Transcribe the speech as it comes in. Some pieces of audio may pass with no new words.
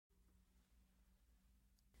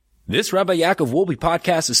This Rabbi Yaakov Wolbe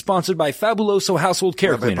podcast is sponsored by Fabuloso Household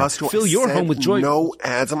Care Rabbi Cleaner. Buster, Fill your home with joy. No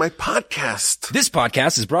ads on my podcast. This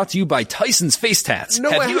podcast is brought to you by Tyson's Face Tats.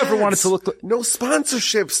 No Have ads. you ever wanted to look like... No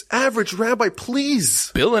sponsorships. Average Rabbi,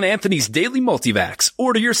 please. Bill and Anthony's Daily Multivax.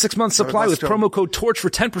 Order your 6-month supply with promo code TORCH for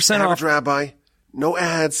 10% Average off. Rabbi, no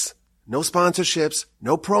ads, no sponsorships,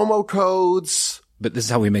 no promo codes. But this is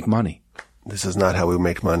how we make money. This is not how we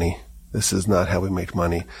make money. This is not how we make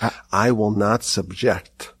money. I will not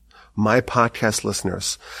subject my podcast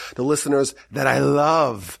listeners, the listeners that I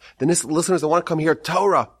love, the listeners that want to come hear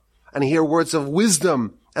Torah and hear words of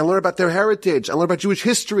wisdom and learn about their heritage and learn about Jewish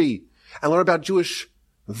history and learn about Jewish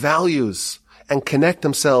values and connect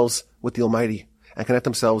themselves with the Almighty and connect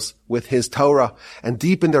themselves with His Torah and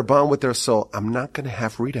deepen their bond with their soul. I'm not going to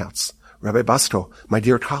have readouts. Rabbi Basto, my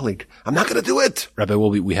dear colleague, I'm not going to do it. Rabbi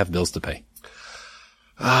Wolbe, we have bills to pay.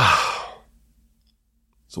 So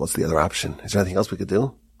what's the other option? Is there anything else we could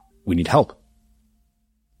do? We need help.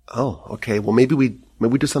 Oh, okay. Well, maybe we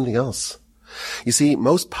do something else. You see,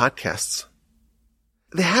 most podcasts,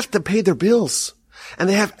 they have to pay their bills. And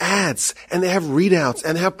they have ads, and they have readouts,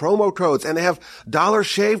 and they have promo codes, and they have Dollar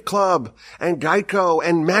Shave Club, and Geico,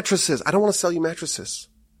 and mattresses. I don't want to sell you mattresses.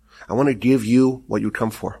 I want to give you what you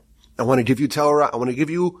come for. I want to give you Torah. I want to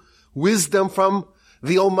give you wisdom from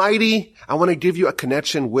the Almighty. I want to give you a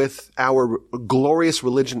connection with our glorious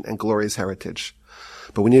religion and glorious heritage.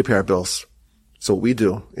 But we need to pay our bills. So what we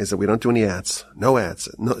do is that we don't do any ads. No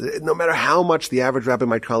ads. No matter how much the average rabbi,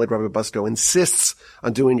 my colleague, Rabbi Busto, insists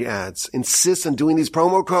on doing ads, insists on doing these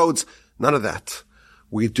promo codes, none of that.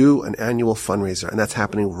 We do an annual fundraiser, and that's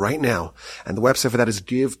happening right now. And the website for that is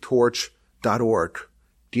givetorch.org.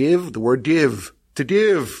 Give, the word give, to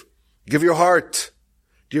give. Give your heart.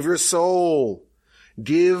 Give your soul.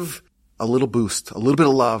 Give a little boost, a little bit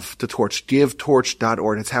of love to Torch.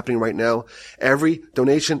 GiveTorch.org. It's happening right now. Every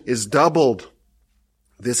donation is doubled.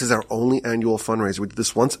 This is our only annual fundraiser. We do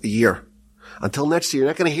this once a year. Until next year, you're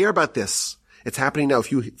not going to hear about this. It's happening now.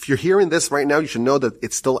 If you're hearing this right now, you should know that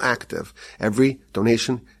it's still active. Every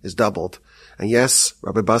donation is doubled. And yes,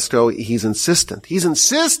 Rabbi Busto, he's insistent. He's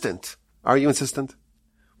insistent. Are you insistent?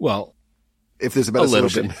 Well, if there's a better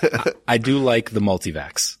solution. I do like the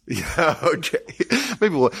multivax. Yeah, okay.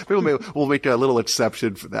 Maybe we'll make a little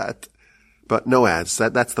exception for that. But no ads.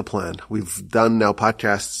 That's the plan. We've done now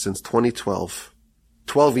podcasts since 2012.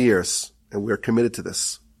 12 years, and we're committed to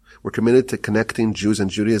this. We're committed to connecting Jews and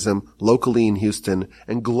Judaism locally in Houston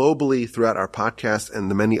and globally throughout our podcast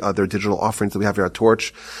and the many other digital offerings that we have here at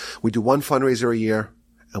Torch. We do one fundraiser a year,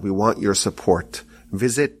 and we want your support.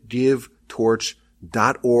 Visit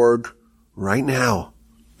givetorch.org right now.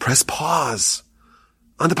 Press pause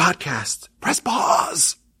on the podcast. Press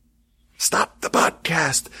pause. Stop the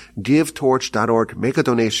podcast. GiveTorch.org. Make a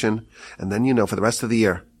donation, and then for the rest of the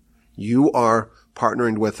year, you are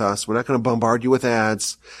partnering with us. We're not going to bombard you with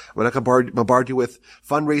ads. We're not going to bombard you with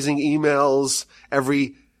fundraising emails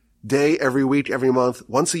every day, every week, every month.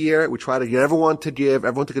 Once a year, we try to get everyone to give,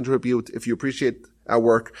 everyone to contribute. If you appreciate our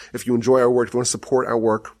work, if you enjoy our work, if you want to support our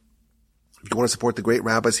work, if you want to support the great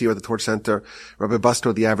rabbis here at the Torch Center, Rabbi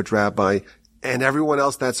Busto, the average rabbi, and everyone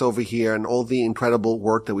else that's over here, and all the incredible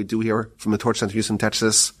work that we do here from the Torch Center, Houston,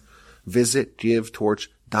 Texas, visit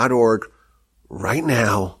givetorch.org right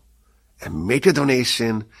now. And make a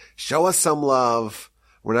donation. Show us some love.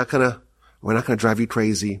 We're not gonna drive you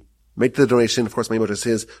crazy. Make the donation. Of course, my email address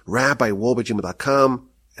is rabbiwolbe@gmail.com.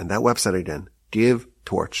 And that website again,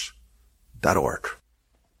 givetorch.org.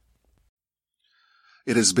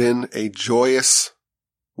 It has been a joyous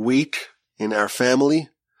week in our family.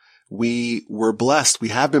 We were blessed. We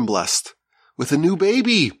have been blessed with a new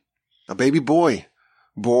baby, a baby boy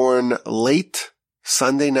born late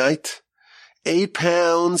Sunday night, 8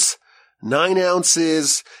 pounds, 9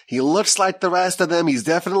 ounces. He looks like the rest of them. He's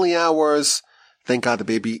definitely ours. Thank God the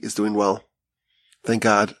baby is doing well. Thank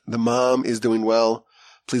God the mom is doing well.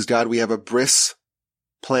 Please God, we have a bris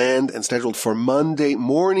planned and scheduled for Monday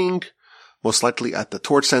morning, most likely at the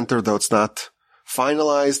Torch Center, though it's not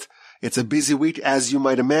finalized. It's a busy week, as you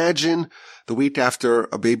might imagine. The week after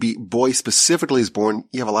a baby boy specifically is born,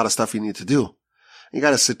 you have a lot of stuff you need to do. You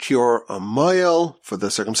got to secure a mohel for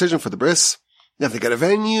the circumcision, for the bris. You have to get a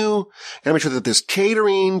venue. You gotta make sure that there's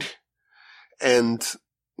catering. And,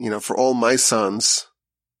 for all my sons,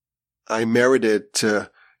 I merited to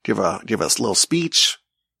give us a little speech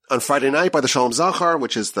on Friday night by the Shalom Zachar,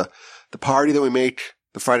 which is the party that we make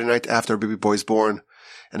the Friday night after a baby boy's born.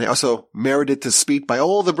 And I also merited to speak by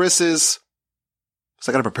all the brisses.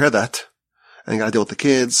 So I gotta prepare that. And I gotta deal with the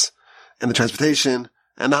kids and the transportation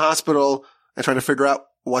and the hospital and trying to figure out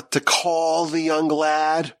what to call the young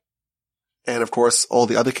lad. And of course, all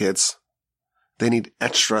the other kids, they need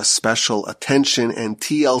extra special attention and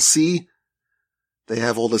TLC. They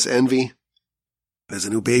have all this envy. There's a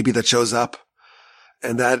new baby that shows up,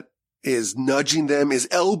 and that is nudging them, is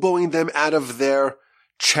elbowing them out of their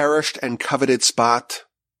cherished and coveted spot.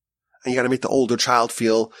 And you got to make the older child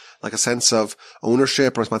feel like a sense of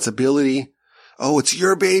ownership, responsibility. Oh, it's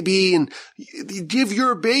your baby, and give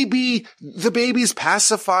your baby the baby's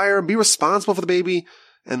pacifier, and be responsible for the baby.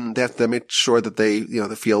 And they have to make sure that they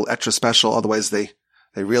feel extra special. Otherwise they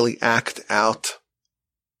really act out.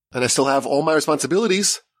 And I still have all my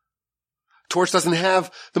responsibilities. Torch doesn't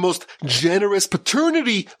have the most generous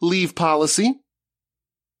paternity leave policy.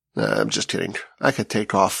 I'm just kidding. I could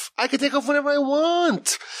take off whenever I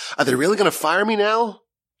want. Are they really going to fire me now?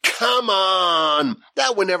 Come on.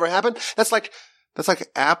 That would never happen. That's like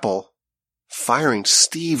Apple firing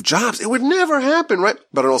Steve Jobs. It would never happen, right?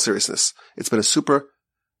 But in all seriousness, it's been a super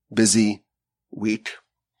busy week.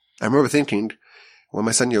 I remember thinking when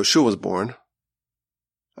my son Yoshua was born,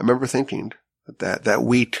 I remember thinking that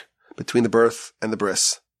week between the birth and the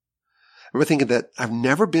bris, I remember thinking that I've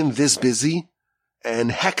never been this busy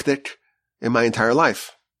and hectic in my entire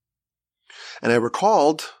life. And I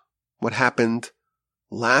recalled what happened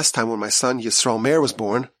last time when my son Yisrael Meir was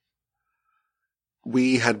born.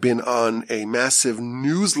 We had been on a massive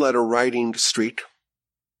newsletter writing streak,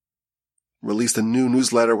 released a new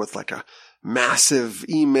newsletter with like a massive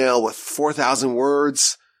email with 4,000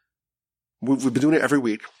 words. We've been doing it every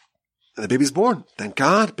week. And the baby's born. Thank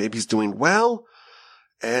God. Baby's doing well.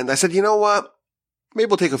 And I said, you know what? Maybe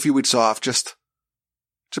we'll take a few weeks off just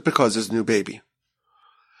because there's a new baby.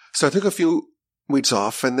 So I took a few weeks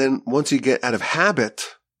off. And then once you get out of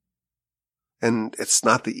habit, and it's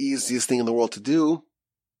not the easiest thing in the world to do,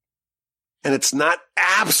 and it's not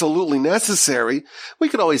absolutely necessary, we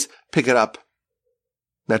could always pick it up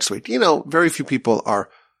next week. Very few people are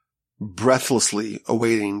breathlessly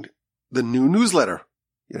awaiting the new newsletter,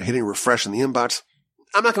 hitting refresh in the inbox.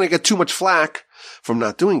 I'm not going to get too much flack from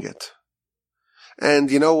not doing it.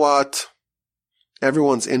 And you know what?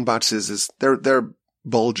 Everyone's inboxes they're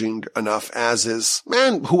bulging enough as is.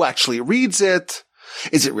 Man, who actually reads it?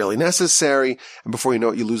 Is it really necessary? And before you know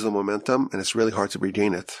it, you lose the momentum, and it's really hard to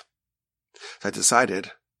regain it. So I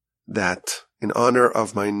decided that in honor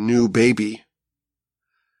of my new baby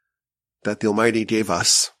that the Almighty gave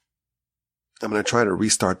us, I'm going to try to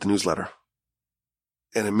restart the newsletter.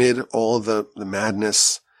 And amid all the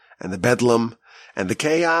madness and the bedlam and the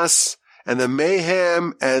chaos and the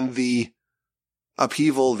mayhem and the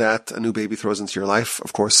upheaval that a new baby throws into your life,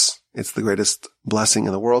 of course, it's the greatest blessing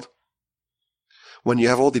in the world. When you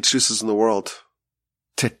have all the excuses in the world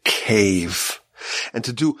to cave and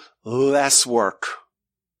to do less work,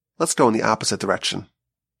 let's go in the opposite direction.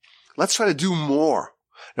 Let's try to do more.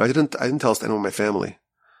 Now, I didn't tell this to anyone in my family.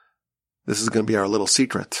 This is going to be our little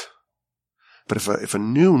secret. But if a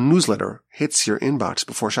new newsletter hits your inbox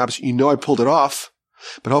before Shabbos, I pulled it off.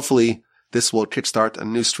 But hopefully this will kickstart a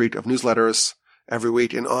new streak of newsletters every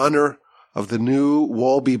week in honor of the new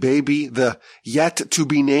Walby baby, the yet to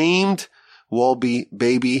be named Walby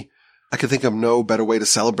baby. I can think of no better way to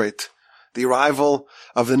celebrate the arrival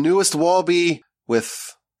of the newest Walby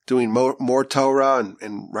with doing more Torah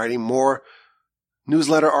and writing more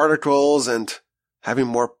newsletter articles and having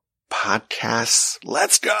more podcasts.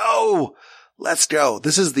 Let's go. Let's go.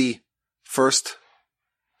 This is the first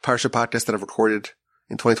Parsha podcast that I've recorded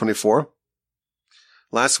in 2024.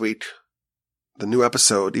 Last week, the new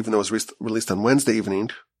episode, even though it was released on Wednesday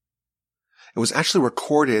evening, it was actually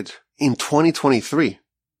recorded in 2023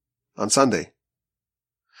 on Sunday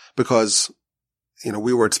because,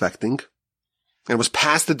 we were expecting and it was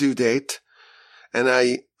past the due date. And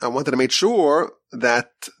I wanted to make sure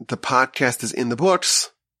that the podcast is in the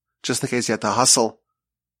books just in case you had to hustle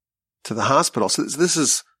to the hospital. So this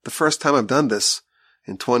is the first time I've done this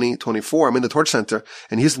in 2024. I'm in the Torch Center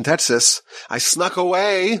in Houston, Texas. I snuck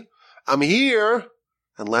away. I'm here.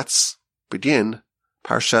 And let's begin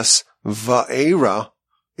Parshas Vaeira.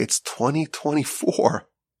 It's 2024.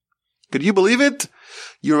 Could you believe it?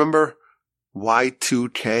 You remember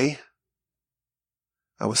Y2K?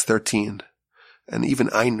 I was 13. And even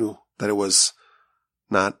I knew that it was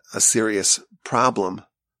not a serious problem.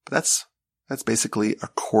 But that's basically a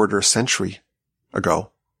quarter century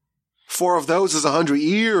ago. 4 of those is 100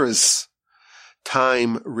 years.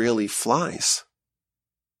 Time really flies.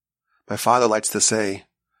 My father likes to say,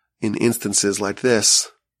 in instances like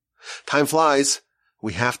this, time flies.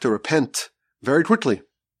 We have to repent very quickly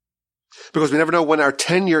because we never know when our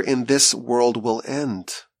tenure in this world will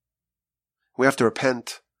end. We have to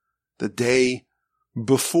repent the day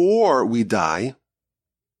before we die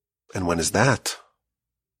And when is that?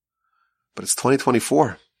 But it's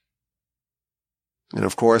 2024. And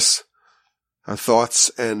of course, our thoughts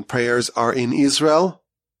and prayers are in Israel,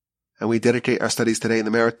 and we dedicate our studies today in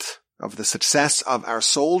the merit of the success of our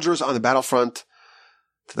soldiers on the battlefront,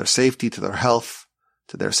 to their safety, to their health,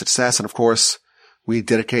 to their success. And of course, we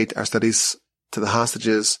dedicate our studies to the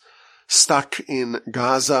hostages stuck in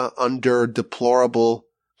Gaza under deplorable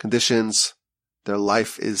conditions. Their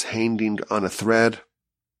life is hanging on a thread.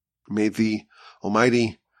 May the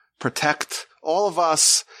Almighty protect all of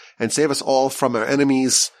us and save us all from our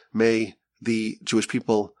enemies. May the Jewish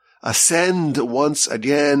people ascend once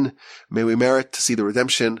again. May we merit to see the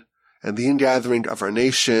redemption and the ingathering of our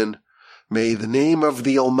nation. May the name of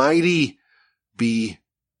the Almighty be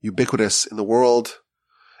ubiquitous in the world.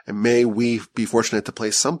 And may we be fortunate to play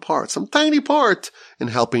some tiny part in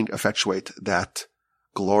helping effectuate that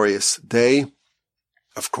glorious day.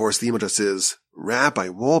 Of course, the email address is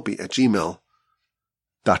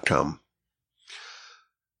rabbiwolbe@gmail.com.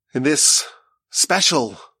 In this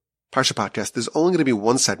special Parsha podcast, there's only going to be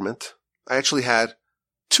one segment. I actually had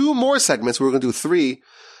 2 more segments. We were going to do 3,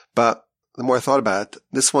 but the more I thought about it,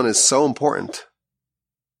 this one is so important.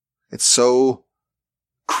 It's so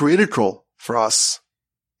critical for us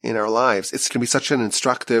in our lives. It's going to be such an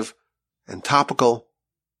instructive and topical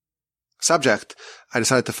subject. I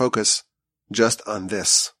decided to focus just on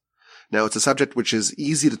this. Now, it's a subject which is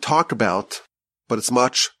easy to talk about, but it's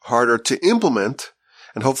much harder to implement.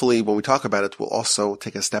 And hopefully when we talk about it, we'll also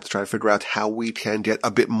take a step to try to figure out how we can get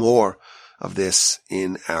a bit more of this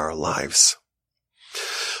in our lives.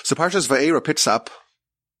 So Parshas Vaeira picks up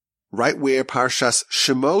right where Parshas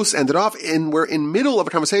Shemos ended off, and we're in middle of a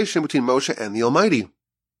conversation between Moshe and the Almighty.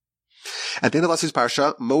 At the end of last week's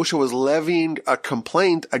Parsha, Moshe was levying a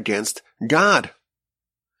complaint against God.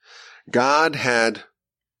 God had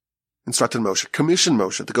instructed Moshe, commissioned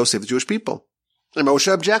Moshe to go save the Jewish people. And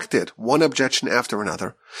Moshe objected, one objection after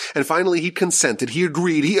another. And finally he consented, he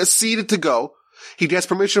agreed, he acceded to go. He gets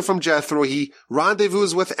permission from Jethro, he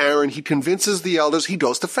rendezvous with Aaron, he convinces the elders, he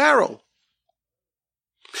goes to Pharaoh.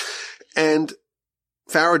 And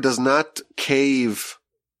Pharaoh does not cave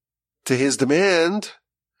to his demand,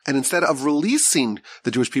 and instead of releasing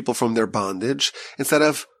the Jewish people from their bondage, instead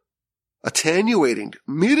of attenuating,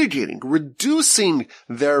 mitigating, reducing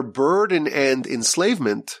their burden and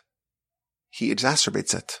enslavement, he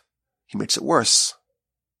exacerbates it. He makes it worse.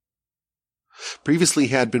 Previously,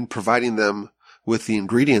 he had been providing them with the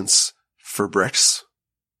ingredients for bricks.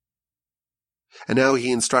 And now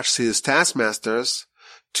he instructs his taskmasters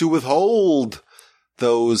to withhold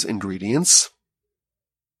those ingredients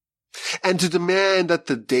and to demand that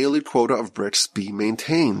the daily quota of bricks be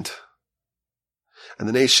maintained. And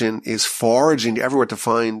the nation is foraging everywhere to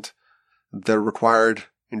find the required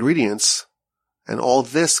ingredients. And all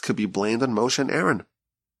this could be blamed on Moshe and Aaron.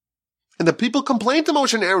 And the people complained to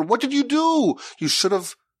Moshe and Aaron, what did you do? You should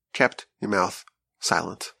have kept your mouth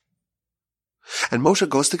silent. And Moshe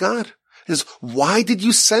goes to God. He says, why did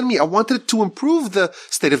you send me? I wanted to improve the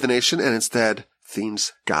state of the nation, and instead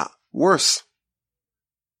things got worse.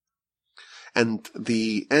 And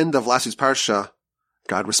the end of last week's Parsha,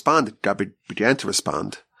 God responded. God began to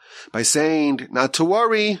respond by saying, not to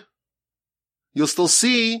worry. You'll still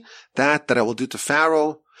see that I will do to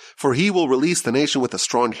Pharaoh, for he will release the nation with a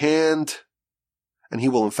strong hand, and he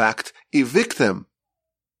will in fact evict them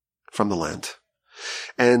from the land.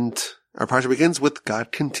 And our parsha begins with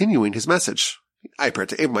God continuing his message. I pray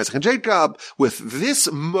to Abraham, Isaac, and Jacob with this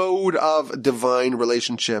mode of divine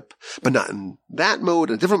relationship, but not in that mode,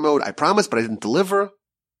 in a different mode. I promised, but I didn't deliver.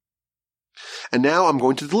 And now I'm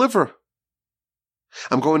going to deliver.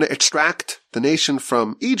 I'm going to extract the nation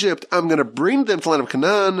from Egypt. I'm going to bring them to the land of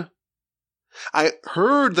Canaan. I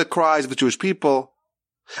heard the cries of the Jewish people.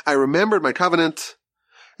 I remembered my covenant.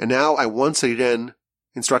 And now I once again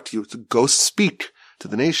instruct you to go speak to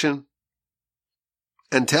the nation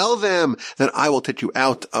and tell them that I will take you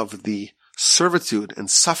out of the servitude and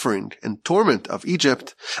suffering and torment of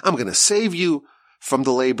Egypt. I'm going to save you from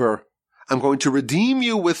the labor. I'm going to redeem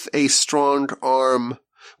you with a strong arm,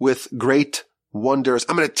 with great wonders.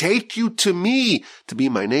 I'm going to take you to me to be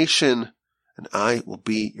my nation, and I will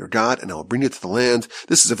be your God, and I will bring you to the land.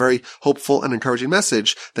 This is a very hopeful and encouraging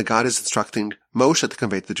message that God is instructing Moshe to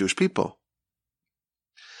convey to the Jewish people.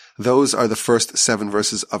 Those are the first 7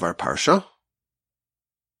 verses of our parsha.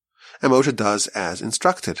 And Moshe does as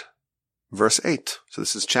instructed. Verse 8. So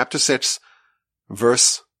this is chapter 6,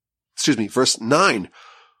 verse 9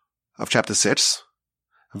 of chapter 6.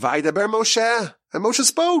 Vaydaber Moshe, and Moshe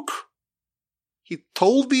spoke. He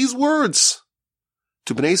told these words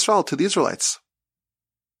to Bnei Israel, to the Israelites.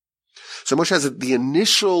 So Moshe has the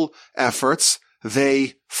initial efforts.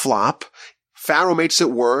 They flop. Pharaoh makes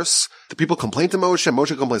it worse. The people complain to Moshe.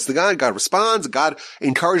 Moshe complains to God. God responds. God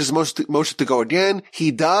encourages Moshe to go again.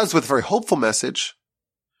 He does with a very hopeful message.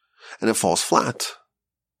 And it falls flat.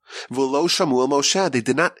 V'lo shamu el Moshe. They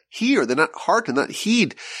did not hear. They did not hearken, did not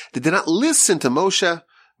heed. They did not listen to Moshe.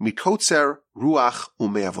 Mikotzer ruach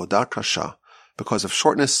ume'avodah kasha. Because of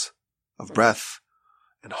shortness of breath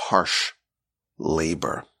and harsh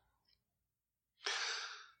labor.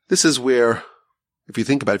 This is where, if you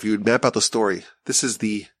think about it, if you map out the story, this is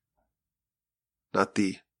not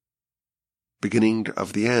the beginning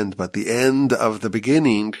of the end, but the end of the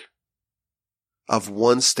beginning of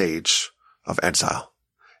one stage of exile.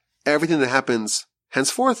 Everything that happens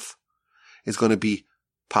henceforth is going to be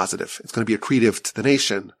positive. It's going to be accretive to the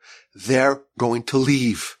nation. They're going to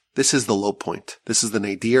leave. This is the low point. This is the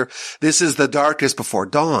nadir. This is the darkest before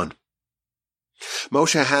dawn.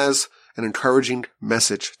 Moshe has an encouraging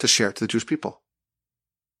message to share to the Jewish people.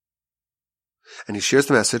 And he shares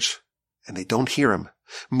the message, and they don't hear him.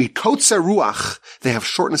 Mikotze ruach, they have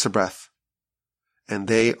shortness of breath, and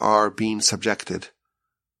they are being subjected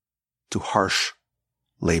to harsh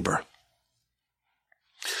labor.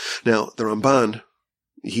 Now, the Ramban,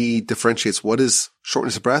 he differentiates what is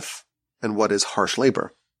shortness of breath and what is harsh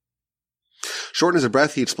labor. Shortness of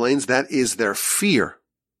breath, he explains, that is their fear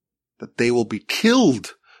that they will be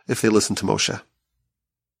killed if they listen to Moshe.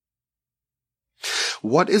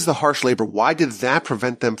 What is the harsh labor? Why did that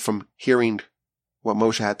prevent them from hearing what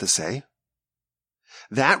Moshe had to say?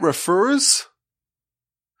 That refers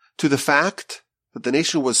to the fact that the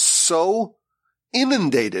nation was so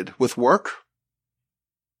inundated with work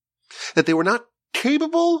that they were not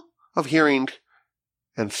capable of hearing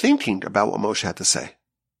and thinking about what Moshe had to say.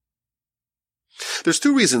 There's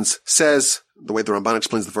two reasons, says the way the Ramban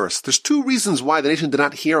explains the verse. There's two reasons why the nation did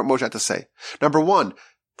not hear what Moshe had to say. Number one,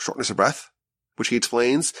 shortness of breath, which he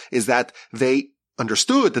explains is that they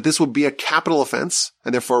understood that this would be a capital offense,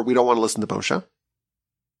 and therefore we don't want to listen to Moshe.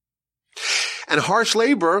 And harsh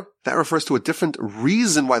labor, that refers to a different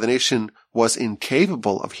reason why the nation was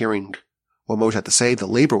incapable of hearing what Moshe had to say. The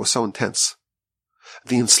labor was so intense.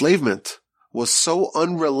 The enslavement was so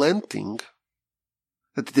unrelenting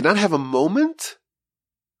that they did not have a moment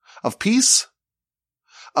of peace,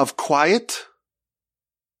 of quiet,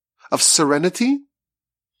 of serenity,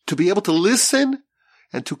 to be able to listen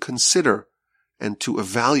and to consider and to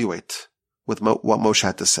evaluate with what Moshe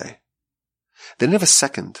had to say. They didn't have a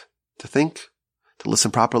second to think, to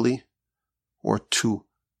listen properly, or to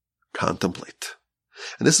contemplate.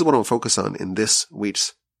 And this is what I want to focus on in this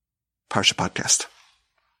week's Parsha podcast.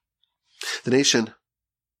 The nation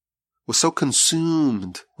was so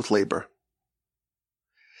consumed with labor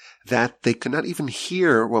that they could not even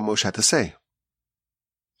hear what Moshe had to say.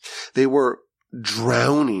 They were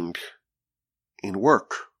drowning in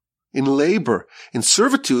work, in labor, in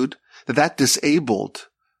servitude, that disabled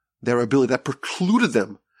their ability, that precluded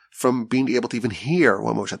them from being able to even hear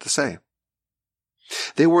what Moshe had to say.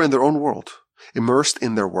 They were in their own world, immersed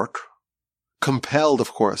in their work, compelled,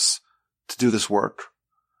 of course, to do this work,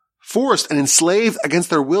 forced and enslaved against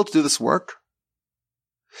their will to do this work.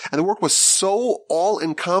 And the work was so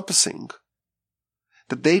all-encompassing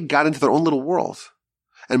that they got into their own little world.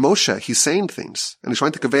 And Moshe, he's saying things, and he's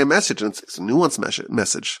trying to convey a message, and it's a nuanced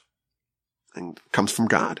message. And it comes from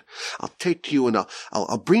God. I'll take you, and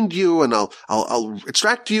I'll bring you, and I'll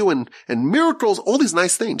extract you, and miracles, all these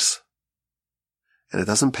nice things. And it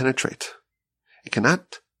doesn't penetrate. It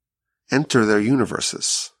cannot enter their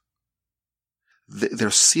universes.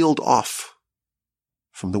 They're sealed off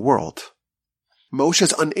from the world. Moshe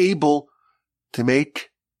is unable to make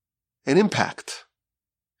an impact.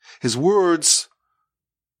 His words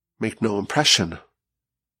make no impression.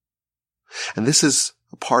 And this is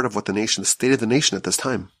a part of what the state of the nation at this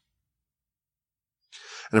time.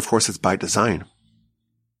 And of course, it's by design.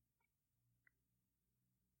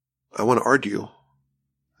 I want to argue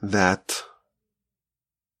that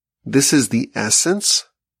this is the essence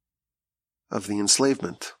of the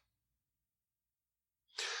enslavement.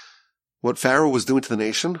 What Pharaoh was doing to the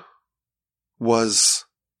nation was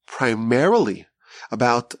primarily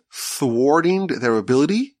about thwarting their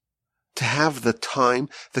ability to have the time,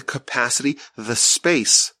 the capacity, the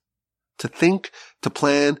space to think, to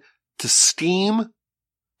plan, to scheme,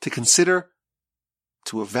 to consider,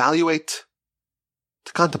 to evaluate,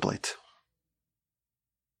 to contemplate.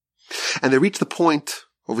 And they reach the point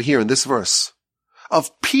over here in this verse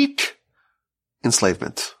of peak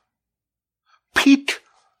enslavement, peak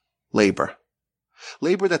labor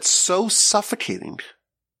that's so suffocating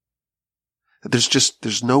that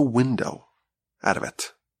there's no window out of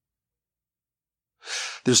it.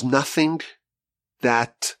 There's nothing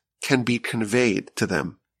that can be conveyed to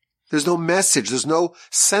them. There's no message, there's no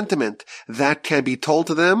sentiment that can be told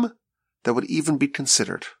to them that would even be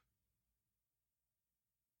considered.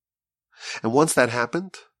 And once that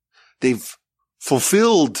happened, they've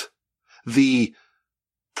fulfilled the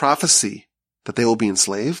prophecy that they will be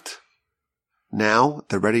enslaved. Now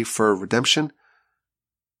they're ready for redemption.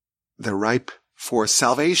 They're ripe for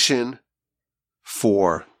salvation,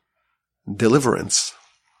 for deliverance.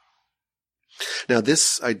 Now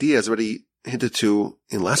this idea is already hinted to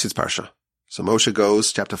in last week's parsha. So Moshe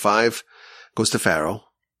goes, chapter 5, goes to Pharaoh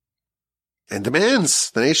and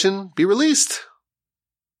demands the nation be released.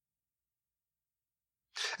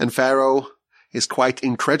 And Pharaoh is quite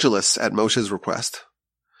incredulous at Moshe's request.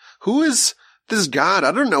 Who is this God?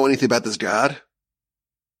 I don't know anything about this God.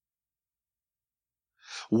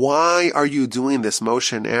 Why are you doing this,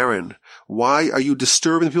 Moshe and Aaron? Why are you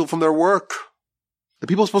disturbing the people from their work? The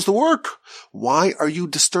people are supposed to work. Why are you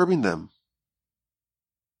disturbing them?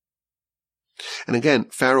 And again,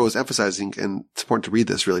 Pharaoh is emphasizing, and it's important to read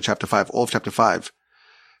this really, chapter 5, all of chapter 5.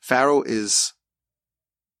 Pharaoh is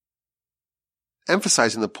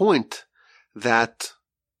emphasizing the point that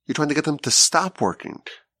you're trying to get them to stop working.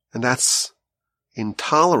 And that's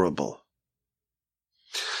intolerable.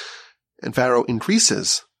 And Pharaoh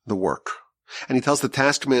increases the work. And he tells the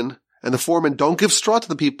taskmen and the foremen, don't give straw to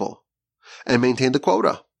the people and maintain the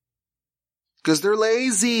quota. Because they're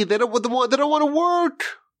lazy. They don't want to work.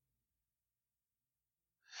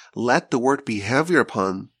 Let the work be heavier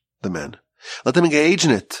upon the men. Let them engage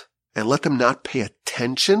in it and let them not pay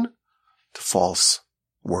attention to false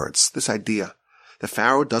words. This idea that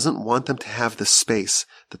Pharaoh doesn't want them to have the space,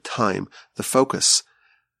 the time, the focus,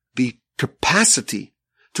 the capacity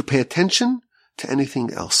to pay attention to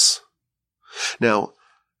anything else. Now,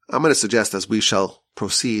 I'm going to suggest as we shall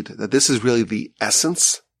proceed that this is really the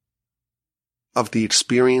essence of the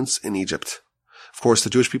experience in Egypt. Of course, the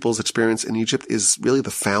Jewish people's experience in Egypt is really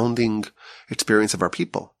the founding experience of our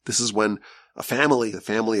people. This is when a family, the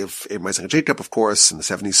family of Abraham, Isaac, and Jacob, of course, and the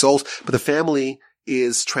 70 souls, but the family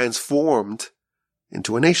is transformed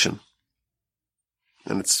into a nation.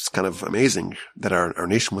 And it's kind of amazing that our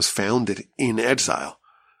nation was founded in exile,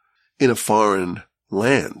 in a foreign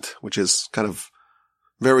land, which is kind of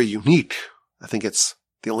very unique. I think it's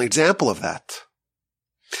the only example of that.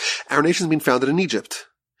 Our nation's been founded in Egypt.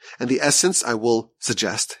 And the essence, I will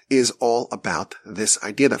suggest, is all about this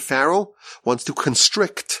idea that Pharaoh wants to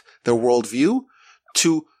constrict their worldview,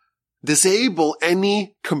 to disable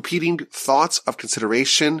any competing thoughts of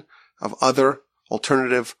consideration of other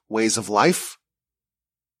alternative ways of life,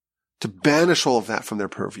 to banish all of that from their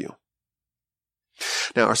purview.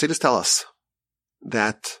 Now, our sages tell us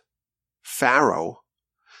that Pharaoh,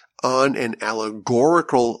 on an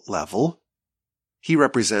allegorical level, he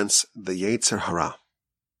represents the Yetzer Hara.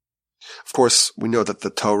 Of course, we know that the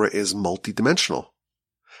Torah is multidimensional.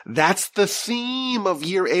 That's the theme of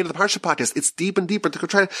year 8 of the Parsha podcast. It's deep and deeper to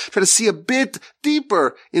try to see a bit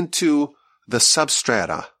deeper into the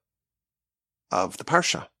substrata of the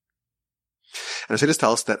Parsha. And our sages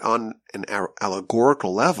tell us that on an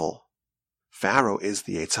allegorical level, Pharaoh is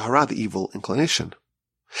the Yetzer Hara, the evil inclination.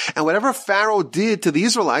 And whatever Pharaoh did to the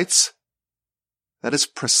Israelites, that is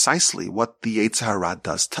precisely what the Yetzer Hara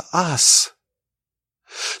does to us.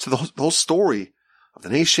 So the whole story of the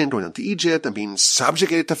nation going down to Egypt and being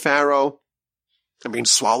subjugated to Pharaoh and being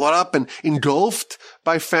swallowed up and engulfed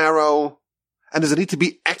by Pharaoh, and does it need to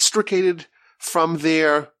be extricated from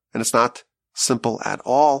there? And it's not simple at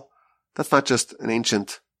all. That's not just an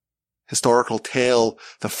ancient historical tale,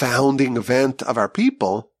 the founding event of our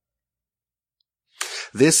people.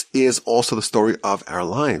 This is also the story of our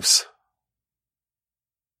lives.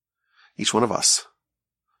 Each one of us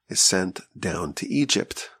is sent down to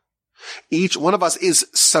Egypt. Each one of us is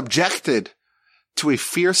subjected to a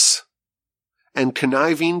fierce and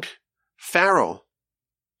conniving Pharaoh.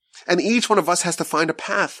 And each one of us has to find a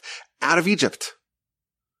path out of Egypt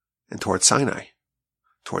and towards Sinai,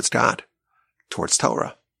 towards God, towards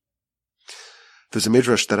Torah. There's a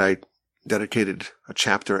midrash that I dedicated a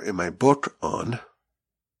chapter in my book on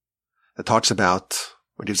that talks about,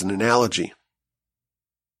 or gives an analogy,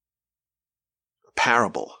 a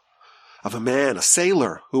parable of a man, a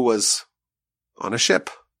sailor, who was on a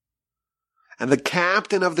ship. And the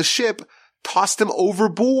captain of the ship tossed him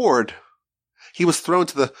overboard. He was thrown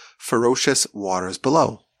to the ferocious waters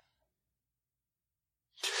below.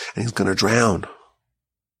 And he's going to drown.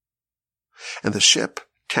 And the ship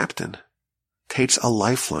captain takes a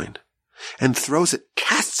lifeline and throws it,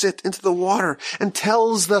 casts it into the water, and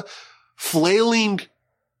tells the flailing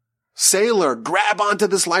sailor, grab onto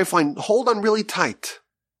this lifeline, hold on really tight,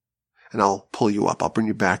 and I'll pull you up. I'll bring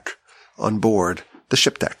you back on board the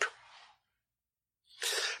ship deck.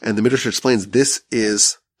 And the Midrash explains this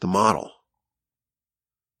is the model.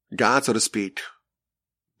 God, so to speak,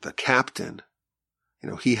 the captain,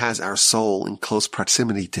 he has our soul in close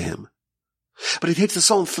proximity to him. But he takes the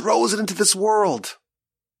soul and throws it into this world.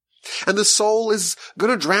 And the soul is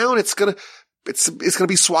going to drown. It's going to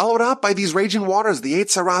be swallowed up by these raging waters, the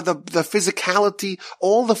Yetzer Hara, the physicality,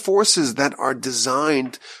 all the forces that are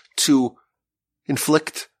designed to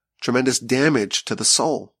inflict tremendous damage to the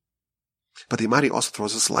soul. But the Almighty also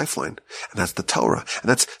throws us a lifeline, and that's the Torah. And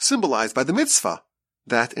that's symbolized by the mitzvah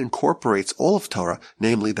that incorporates all of Torah,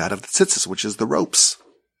 namely that of the tzitzis, which is the ropes,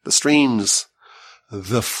 the streams,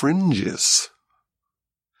 the fringes.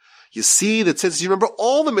 You see the tzitzis, you remember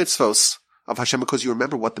all the mitzvos of Hashem because you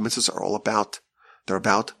remember what the mitzvahs are all about. They're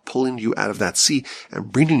about pulling you out of that sea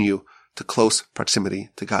and bringing you to close proximity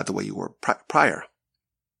to God the way you were prior.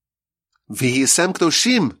 V'hisem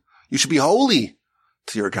k'doshim, you should be holy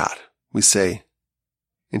to your God, we say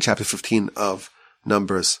in chapter 15 of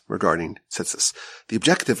Numbers regarding tzitzis. The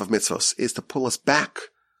objective of mitzvos is to pull us back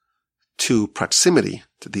to proximity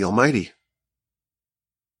to the Almighty.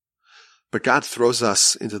 But God throws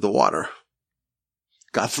us into the water.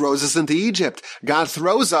 God throws us into Egypt. God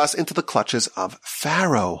throws us into the clutches of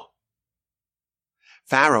Pharaoh.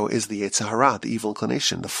 Pharaoh is the Yetzer Hara, the evil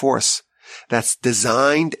inclination, the force that's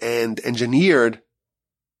designed and engineered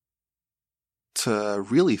to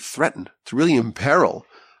really threaten, to really imperil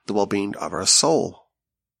the well-being of our soul.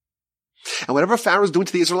 And whatever Pharaoh is doing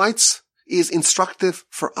to the Israelites is instructive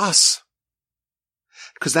for us,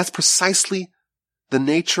 because that's precisely the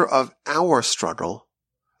nature of our struggle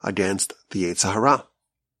against the Yetzer Hara.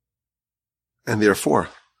 And therefore,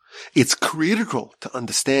 it's critical to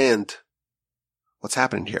understand what's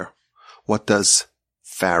happening here. What does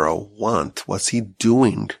Pharaoh want? What's he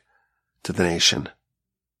doing to the nation?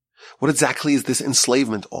 What exactly is this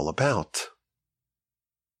enslavement all about?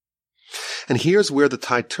 And here's where the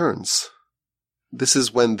tide turns. This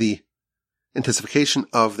is when the intensification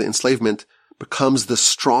of the enslavement becomes the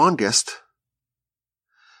strongest.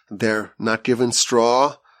 They're not given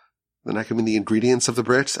straw. They're not given the ingredients of the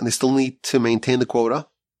bricks, and they still need to maintain the quota.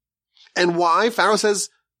 And why? Pharaoh says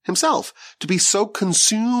himself, to be so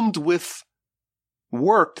consumed with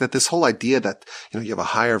work that this whole idea that, you have a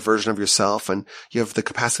higher version of yourself and you have the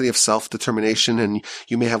capacity of self-determination and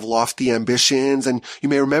you may have lofty ambitions and you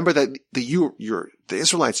may remember that you're the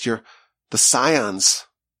Israelites, you're the scions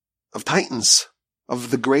of titans,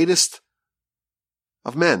 of the greatest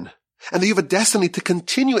of men, and that you have a destiny to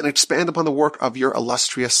continue and expand upon the work of your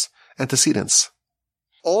illustrious antecedents.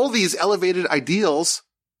 All these elevated ideals,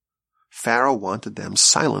 Pharaoh wanted them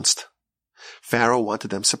silenced. Pharaoh wanted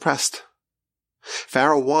them suppressed.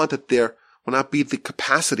 Pharaoh wanted there will not be the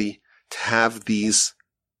capacity to have these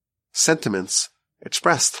sentiments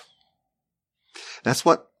expressed. That's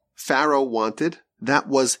what Pharaoh wanted. That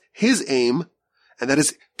was his aim, and that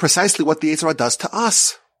is precisely what the Yetzer Hara does to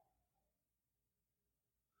us.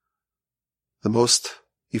 The most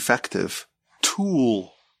effective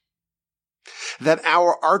tool that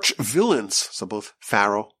our arch villains, so both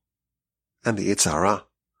Pharaoh and the Yetzer Hara,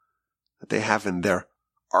 that they have in their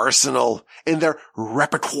arsenal, in their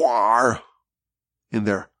repertoire, in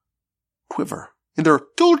their quiver, in their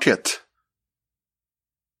toolkit,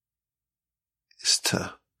 is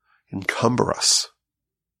to encumber us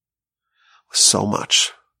with so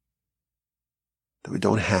much that we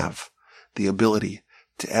don't have the ability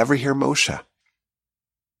to ever hear Moshe,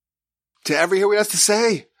 to ever hear what he has to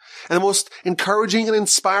say. And the most encouraging and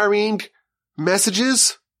inspiring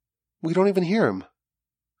messages, we don't even hear him.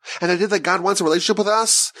 And the idea that God wants a relationship with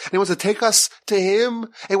us, and he wants to take us to him,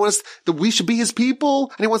 and he wants that we should be his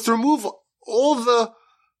people, and he wants to remove all the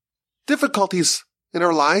difficulties in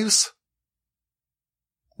our lives,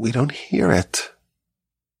 we don't hear it.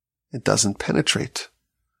 It doesn't penetrate.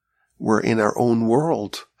 We're in our own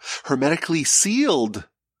world, hermetically sealed,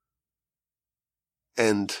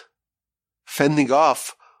 and fending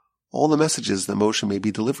off all the messages that Moshe may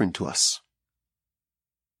be delivering to us.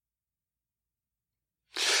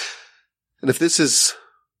 And if this is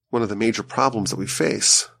one of the major problems that we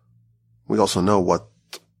face, we also know what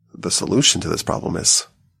the solution to this problem is.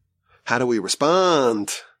 How do we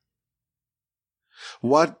respond?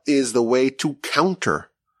 What is the way to counter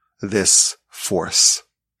this force?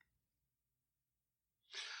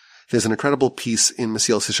 There's an incredible piece in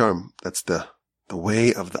Mesilas Yesharim, that's the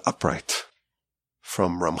way of the upright,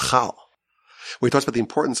 from Ramchal, where he talks about the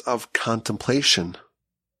importance of contemplation,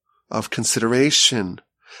 of consideration,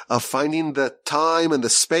 of finding the time and the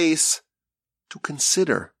space to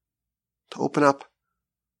consider, to open up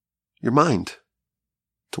your mind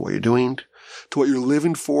to what you're doing, to what you're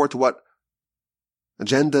living for, to what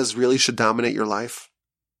agendas really should dominate your life,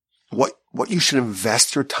 what you should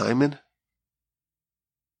invest your time in.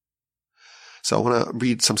 So I want to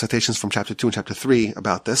read some citations from chapter 2 and chapter 3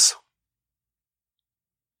 about this.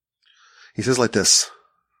 He says like this.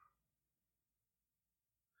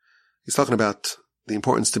 He's talking about the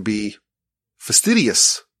importance to be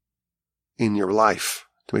fastidious in your life,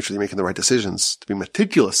 to make sure you're making the right decisions, to be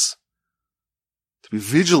meticulous, to be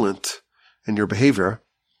vigilant in your behavior.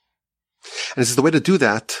 And he says the way to do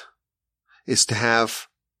that is to have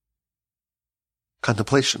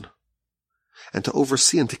contemplation and to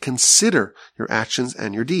oversee and to consider your actions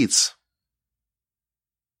and your deeds.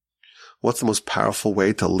 What's the most powerful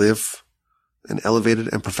way to live an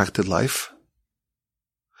elevated and perfected life?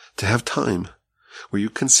 To have time where you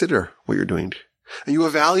consider what you're doing, and you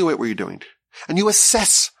evaluate what you're doing, and you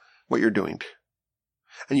assess what you're doing,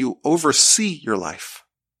 and you oversee your life.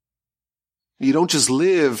 You don't just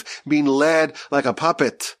live being led like a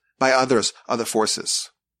puppet by other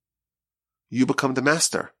forces. You become the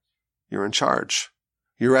master. You're in charge.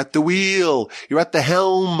 You're at the wheel. You're at the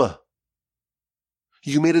helm.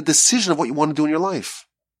 You made a decision of what you want to do in your life.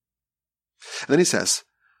 And then he says,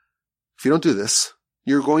 if you don't do this,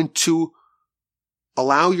 you're going to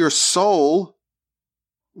allow your soul,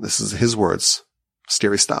 this is his words,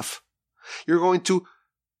 scary stuff, you're going to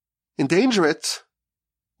endanger it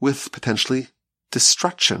with potentially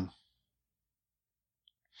destruction.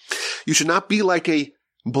 You should not be like a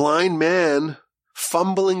blind man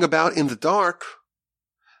fumbling about in the dark.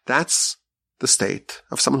 That's the state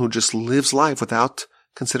of someone who just lives life without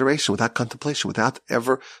consideration, without contemplation, without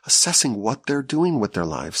ever assessing what they're doing with their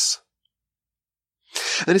lives.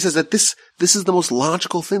 And he says that this is the most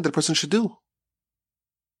logical thing that a person should do.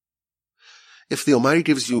 If the Almighty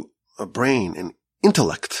gives you a brain and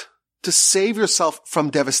intellect to save yourself from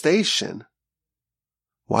devastation,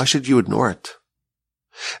 why should you ignore it?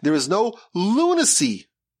 There is no lunacy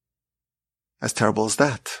as terrible as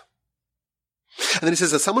that. And then he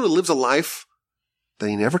says that someone who lives a life that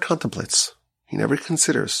he never contemplates, he never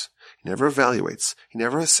considers, he never evaluates, he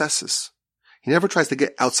never assesses, he never tries to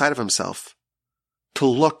get outside of himself to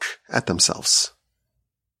look at themselves.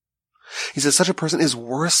 He says such a person is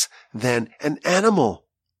worse than an animal.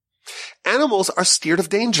 Animals are scared of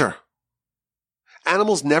danger.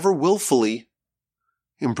 Animals never willfully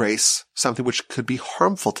embrace something which could be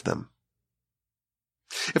harmful to them.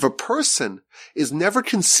 If a person is never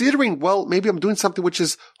considering, well, maybe I'm doing something which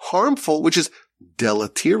is harmful, which is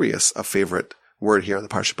deleterious, a favorite word here on the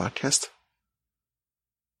Parsha podcast,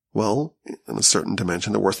 well, in a certain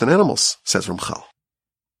dimension, they're worse than animals, says Ramchal.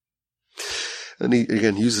 And he,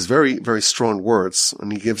 again, uses very, very strong words,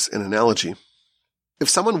 and he gives an analogy. If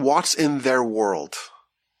someone walks in their world,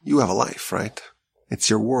 you have a life, right? It's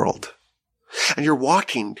your world. And if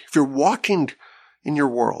you're walking in your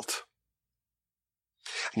world,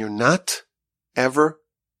 and you're not ever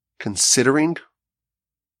considering,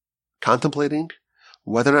 contemplating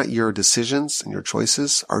whether or not your decisions and your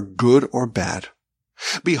choices are good or bad,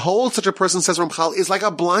 behold, such a person, says Ramchal, is like a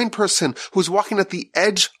blind person who's walking at the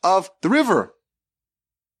edge of the river.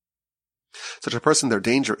 Such a person, their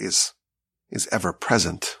danger is ever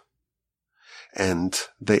present. And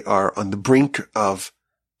they are on the brink of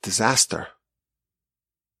disaster.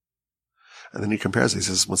 And then he compares, he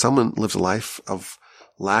says, when someone lives a life of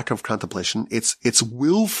lack of contemplation, it's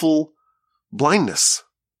willful blindness.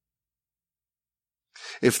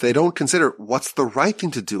 If they don't consider what's the right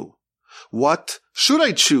thing to do, what should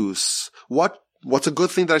I choose, what's a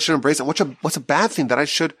good thing that I should embrace, and what's a bad thing that I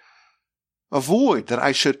should avoid, that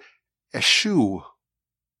I should eschew.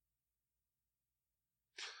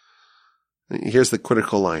 Here's the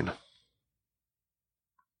critical line.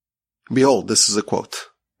 Behold, this is a quote.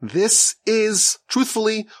 This is,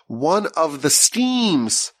 truthfully, one of the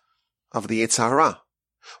schemes of the Yetzer Hara.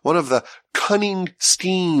 One of the cunning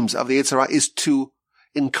schemes of the Yetzer Hara is to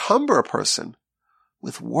encumber a person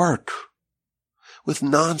with work, with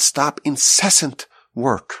non-stop, incessant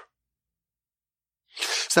work.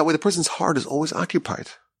 So that way the person's heart is always occupied.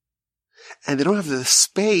 And they don't have the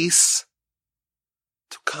space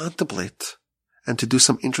to contemplate and to do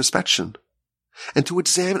some introspection and to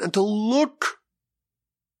examine and to look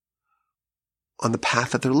on the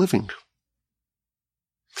path that they're living.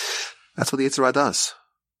 That's what the Yetzer Hara does.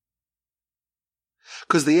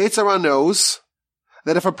 Because the Yetzer Hara knows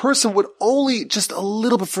that if a person would only just a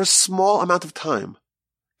little bit, for a small amount of time,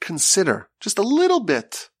 consider just a little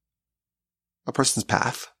bit a person's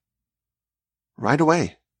path, right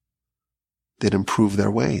away did improve their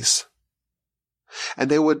ways. And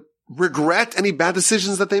they would regret any bad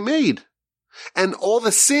decisions that they made. And all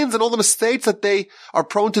the sins and all the mistakes that they are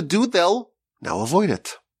prone to do, they'll now avoid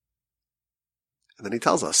it. And then he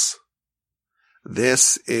tells us,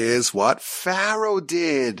 this is what Pharaoh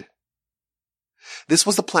did. This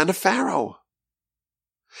was the plan of Pharaoh.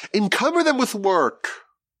 Encumber them with work.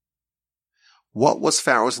 What was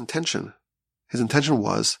Pharaoh's intention? His intention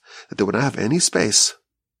was that they would not have any space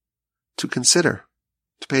to consider,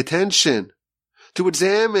 to pay attention, to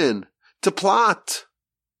examine, to plot.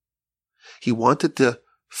 He wanted to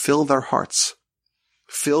fill their hearts,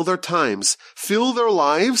 fill their times, fill their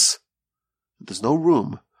lives. There's no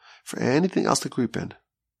room for anything else to creep in.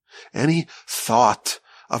 Any thought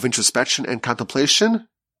of introspection and contemplation,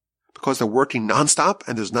 because they're working nonstop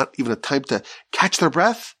and there's not even a time to catch their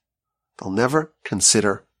breath, they'll never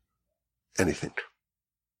consider anything.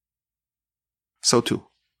 So too,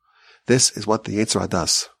 this is what the Yetzer Hara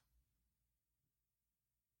does.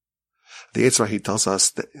 The Yetzer Hara, he tells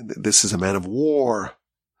us that this is a man of war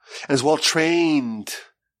and is well trained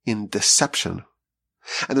in deception.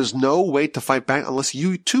 And there's no way to fight back unless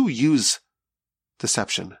you too use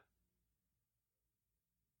deception.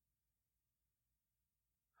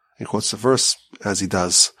 He quotes a verse as he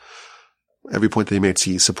does. Every point that he makes,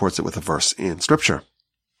 he supports it with a verse in Scripture.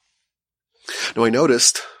 Now I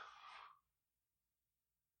noticed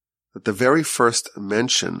that the very first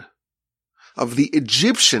mention of the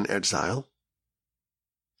Egyptian exile,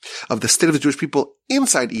 of the state of the Jewish people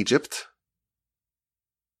inside Egypt,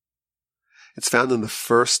 it's found in the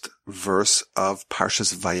first verse of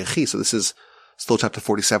Parshas Vayechi. So this is still chapter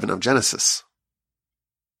 47 of Genesis.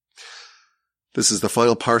 This is the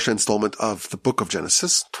final Parsha installment of the book of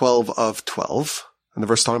Genesis, 12 of 12. And the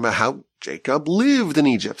verse talking about how Jacob lived in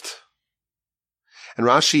Egypt. And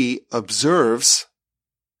Rashi observes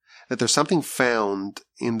that there's something found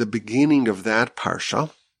in the beginning of that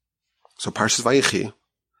Parsha, so Parshas Vayechi,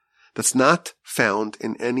 that's not found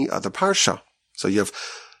in any other Parsha. So you have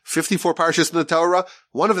 54 Parshas in the Torah.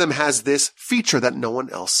 One of them has this feature that no one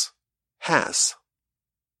else has.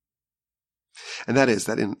 And that is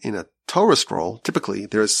that in a Torah scroll, typically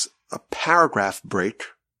there's a paragraph break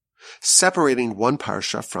separating one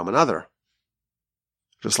Parsha from another.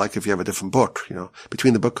 Just like if you have a different book,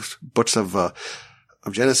 between the books of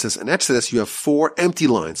Genesis and Exodus, you have 4 empty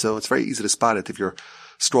lines. So it's very easy to spot it. If you're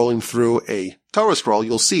scrolling through a Torah scroll,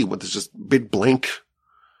 you'll see when there's just big blank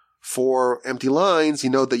 4 empty lines,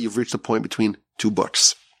 you know that you've reached a point between 2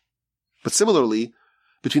 books. But similarly,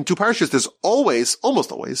 between 2 parshas, there's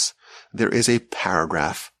almost always, there is a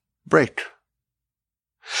paragraph break.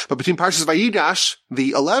 But between Parshas Vayigash,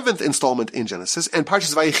 the 11th installment in Genesis, and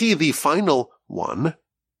Parshas Vayechi, the final one,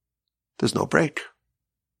 there's no break.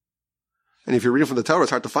 And if you're reading from the Torah,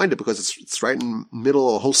 it's hard to find it because it's right in the middle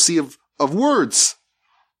of a whole sea of words.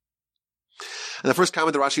 And the first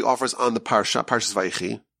comment that Rashi offers on the Parsha, Parshas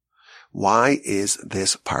Vayechi, why is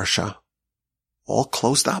this Parsha all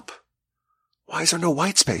closed up? Why is there no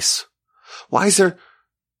white space? Why is there,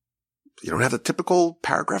 you don't have the typical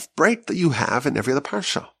paragraph break that you have in every other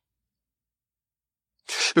Parsha?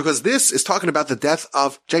 Because this is talking about the death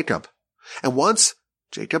of Jacob. And once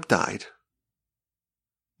Jacob died,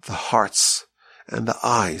 the hearts and the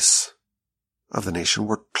eyes of the nation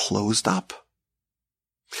were closed up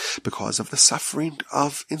because of the suffering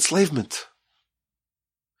of enslavement.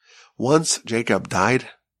 Once Jacob died,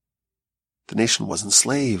 the nation was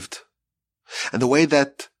enslaved. And the way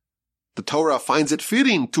that the Torah finds it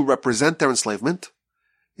fitting to represent their enslavement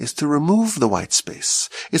is to remove the white space,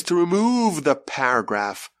 is to remove the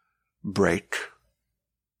paragraph break.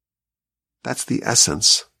 That's the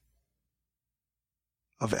essence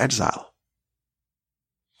of exile.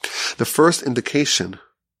 The first indication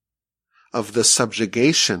of the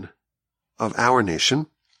subjugation of our nation,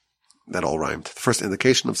 that all rhymed, the first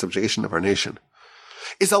indication of subjugation of our nation,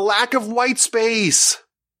 is a lack of white space.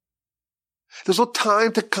 There's no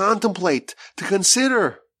time to contemplate, to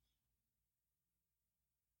consider.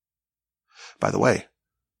 By the way,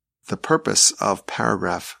 the purpose of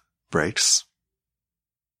paragraph breaks,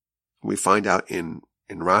 we find out in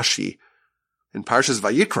Rashi, in Parshas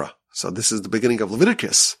Vayikra. So this is the beginning of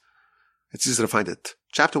Leviticus. It's easy to find it.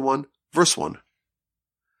 Chapter 1, verse 1.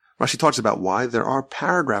 Rashi talks about why there are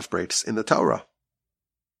paragraph breaks in the Torah.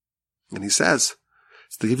 And he says,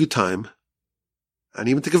 it's to give you time, and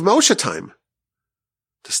even to give Moshe time,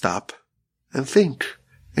 to stop and think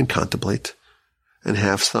and contemplate and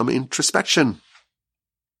have some introspection.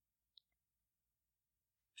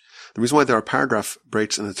 The reason why there are paragraph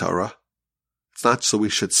breaks in the Torah, it's not so we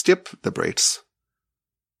should skip the breaks.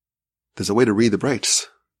 There's a way to read the breaks.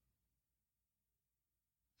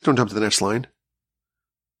 You don't jump to the next line.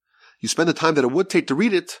 You spend the time that it would take to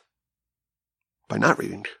read it by not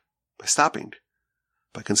reading, by stopping,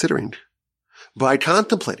 by considering, by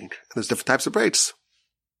contemplating. And there's different types of breaks.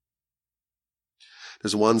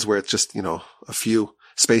 There's ones where it's just, a few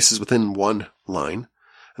spaces within one line.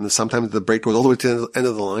 And then sometimes the break goes all the way to the end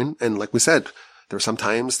of the line. And like we said, there are some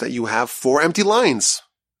times that you have 4 empty lines.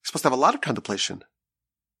 You're supposed to have a lot of contemplation.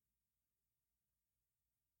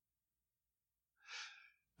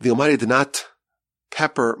 The Almighty did not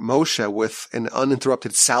pepper Moshe with an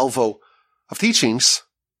uninterrupted salvo of teachings.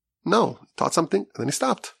 No, he taught something and then he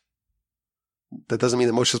stopped. That doesn't mean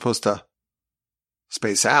that Moshe is supposed to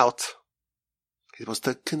space out. He's supposed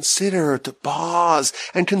to consider, to pause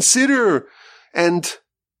and consider and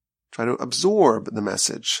try to absorb the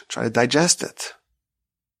message, try to digest it,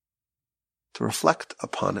 to reflect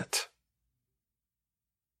upon it.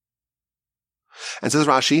 And says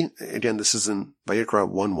Rashi, again, this is in Vaeira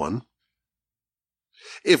 1:1.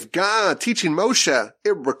 If God teaching Moshe,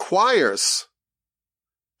 it requires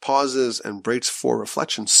pauses and breaks for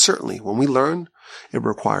reflection. Certainly, when we learn, it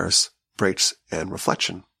requires breaks and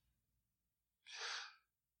reflection.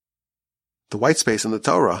 The white space in the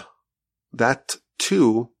Torah, that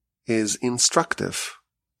too is instructive.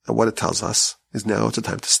 And what it tells us is now it's a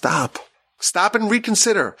time to stop. Stop and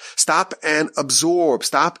reconsider. Stop and absorb.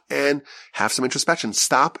 Stop and have some introspection.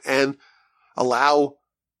 Stop and allow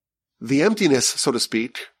the emptiness, so to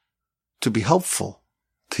speak, to be helpful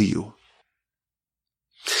to you.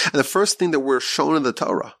 And the first thing that we're shown in the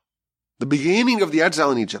Torah, the beginning of the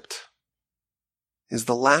exile in Egypt, is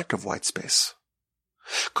the lack of white space.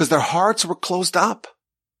 Because their hearts were closed up.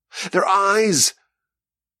 Their eyes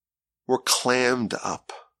were clammed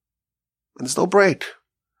up. And there's no break.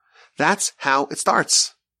 That's how it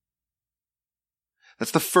starts.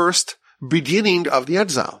 That's the first beginning of the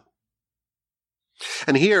exile.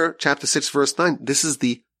 And here, chapter 6, verse 9, this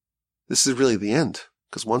is really the end.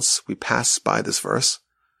 Because once we pass by this verse,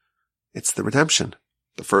 it's the redemption.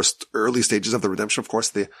 The first early stages of the redemption, of course,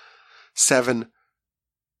 the seven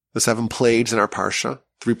plagues in our parsha,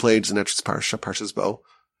 3 plagues in Exodus parsha, Parshas Bo.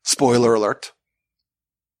 Spoiler alert.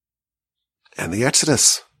 And the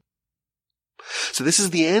Exodus. So this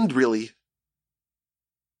is the end, really,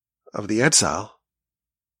 of the exile.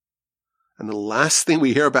 And the last thing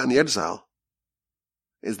we hear about in the exile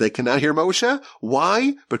is they cannot hear Moshe.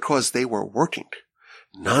 Why? Because they were working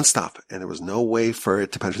nonstop, and there was no way for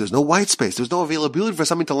it to penetrate. There's no white space. There's no availability for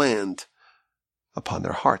something to land upon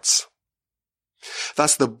their hearts.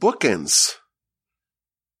 Thus, the bookends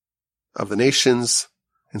of the nation's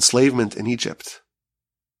enslavement in Egypt.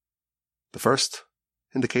 The first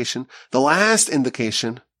indication, the last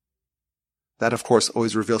indication, that of course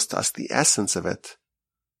always reveals to us the essence of it.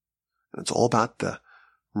 And it's all about the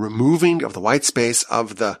removing of the white space,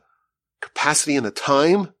 of the capacity and the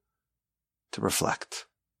time to reflect,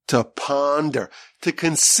 to ponder, to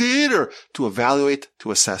consider, to evaluate,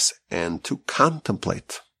 to assess, and to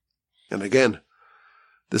contemplate. And again,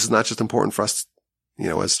 this is not just important for us,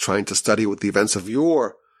 as trying to study with the events of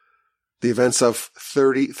the events of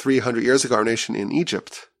 300 years ago, our nation in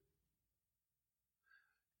Egypt.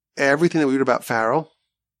 Everything that we read about Pharaoh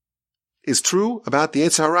is true about the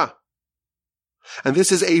Yetzer Hara. And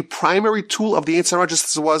this is a primary tool of the Yetzer Hara, just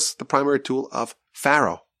as it was the primary tool of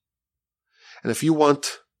Pharaoh. And if you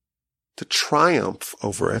want to triumph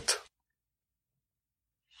over it,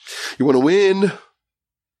 you want to win,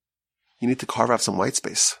 you need to carve out some white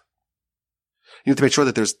space. You need to make sure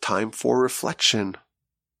that there's time for reflection.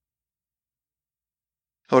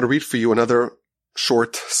 I want to read for you another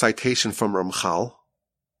short citation from Ramchal.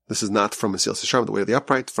 This is not from Mesilas Yesharim, The Way of the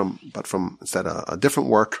Upright, but from instead a different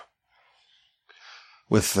work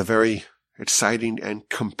with the very exciting and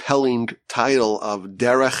compelling title of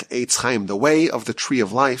Derech Eitz Chaim, The Way of the Tree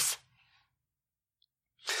of Life.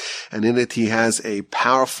 And in it he has a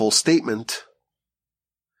powerful statement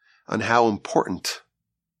on how important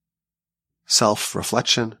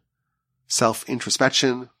self-reflection,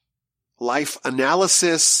 self-introspection, life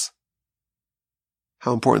analysis,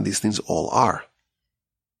 how important these things all are.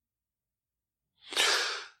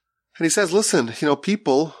 And he says, listen,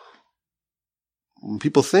 people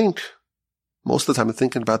think, most of the time they're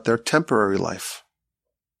thinking about their temporary life.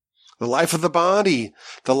 The life of the body,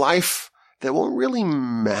 the life that won't really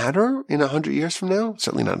matter in 100 years from now,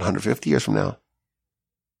 certainly not 150 years from now.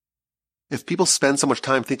 If people spend so much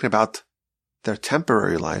time thinking about their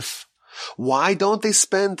temporary life, why don't they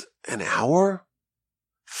spend an hour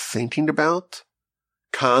thinking about,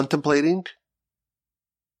 contemplating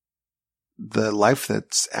the life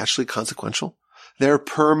that's actually consequential, their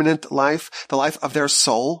permanent life, the life of their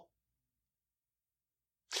soul?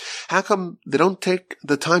 How come they don't take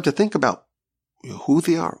the time to think about who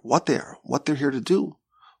they are, what they're here to do?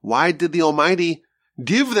 Why did the Almighty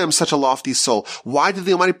give them such a lofty soul? Why did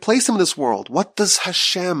the Almighty place them in this world? What does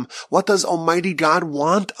Almighty God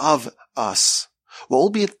want of us? What will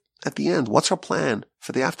be at the end? What's our plan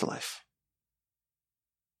for the afterlife?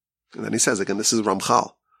 And then he says, again, this is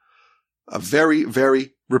Ramchal, a very,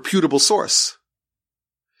 very reputable source.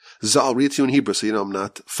 I'll read it to you in Hebrew, so I'm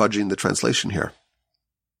not fudging the translation here.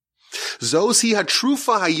 Zosi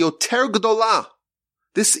ha-trufa ha-yoter gdola.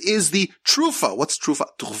 This is the trufa. What's trufa?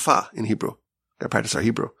 Trufa in Hebrew. Gotta practice our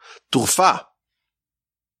Hebrew. Trufa.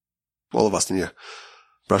 All of us need to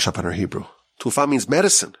brush up on our Hebrew. Trufa means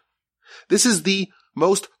medicine. This is the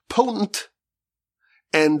most potent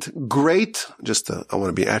and great, I want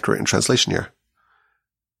to be accurate in translation here,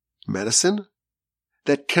 medicine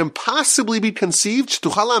that can possibly be conceived,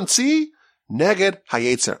 tuchalamtzi, neged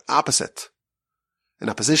hayetzer, opposite, in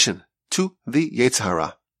opposition to the Yetzer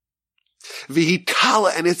Hara.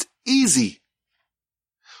 Vihikala, and it's easy.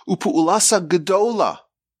 Upu'ulasa gedola,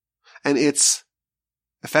 and its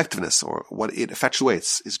effectiveness, or what it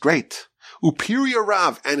effectuates, is great. Upiria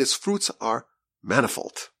rav, and its fruits are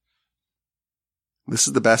manifold. This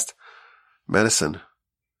is the best medicine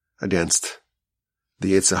against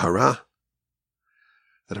the Yetzer Hara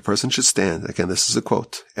that a person should stand. Again, this is a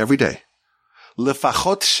quote. Every day.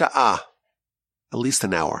 Lefachot sha'ah. At least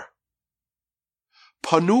an hour.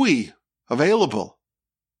 Panui. Available.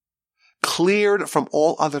 Cleared from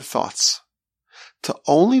all other thoughts. To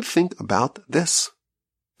only think about this.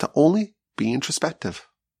 To only be introspective.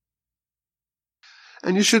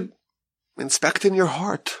 And you should inspect in your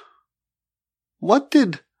heart. What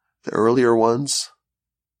did the earlier ones,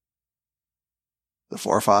 the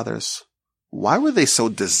forefathers, why were they so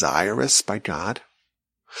desirous by God?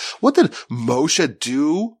 What did Moshe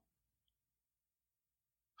do?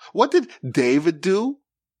 What did David do?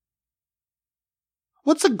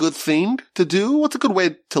 What's a good thing to do? What's a good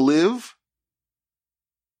way to live?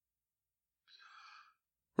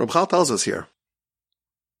 Ramchal tells us here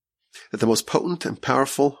that the most potent and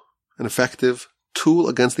powerful and effective tool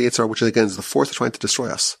against the Yetzer Hara, which again is the force that's trying to destroy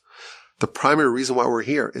us. The primary reason why we're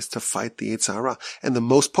here is to fight the Yetzer Hara. And the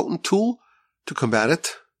most potent tool to combat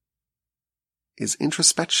it is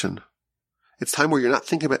introspection. It's time where you're not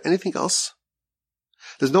thinking about anything else.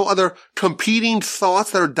 There's no other competing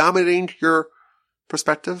thoughts that are dominating your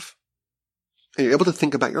perspective. And you're able to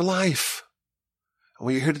think about your life and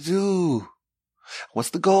what you're here to do. What's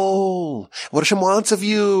the goal? What Hashem wants of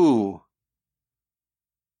you?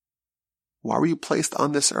 Why were you placed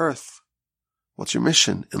on this earth? What's your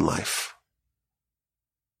mission in life?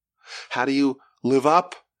 How do you live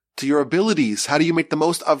up to your abilities? How do you make the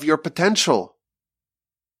most of your potential?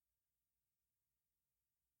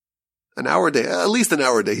 An hour a day, at least an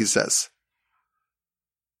hour a day, he says.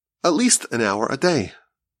 At least an hour a day.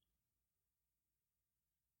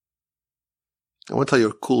 I want to tell you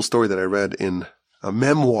a cool story that I read in a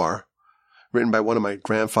memoir written by one of my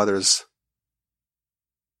grandfather's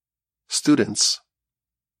students.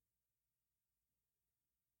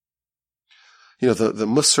 The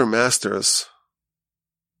Musar masters,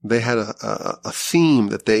 they had a theme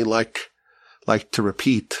that they like to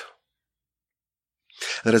repeat.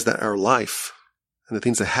 That is that our life and the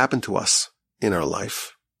things that happen to us in our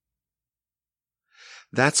life,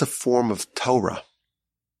 that's a form of Torah.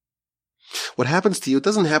 What happens to you, it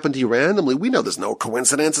doesn't happen to you randomly. We know there's no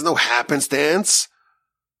coincidence, there's no happenstance.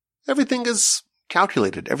 Everything is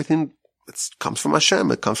calculated. Everything comes from Hashem.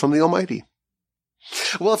 It comes from the Almighty.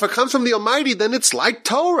 Well, if it comes from the Almighty, then it's like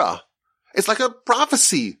Torah. It's like a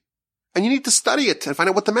prophecy. And you need to study it and find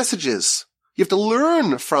out what the message is. You have to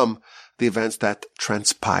learn from the events that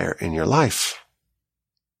transpire in your life.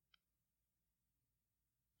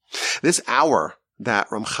 This hour that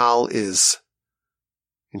Ramchal is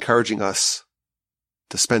encouraging us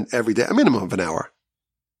to spend every day, a minimum of an hour.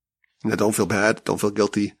 Don't feel bad. Don't feel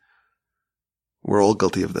guilty. We're all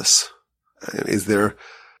guilty of this.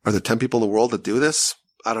 Are there 10 people in the world that do this?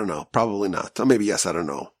 I don't know. Probably not. Or maybe yes, I don't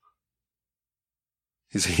know.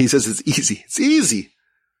 He says it's easy. It's easy.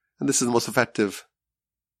 And this is the most effective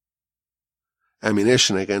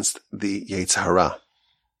ammunition against the Yetzer Hara.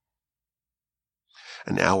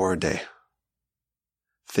 An hour a day.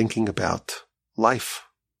 Thinking about life.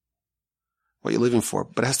 What you're living for.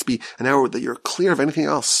 But it has to be an hour that you're clear of anything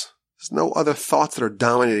else. There's no other thoughts that are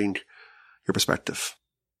dominating your perspective.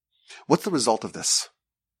 What's the result of this?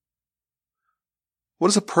 What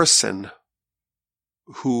is a person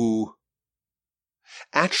who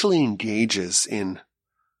actually engages in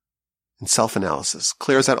self-analysis,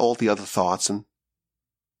 clears out all the other thoughts and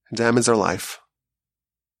examines their life?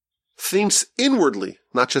 thinks inwardly,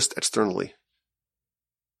 not just externally.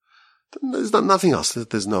 There's nothing else.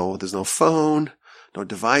 There's no phone, no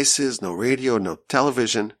devices, no radio, no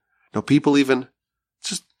television, no people even. It's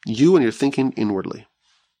just you and you're thinking inwardly.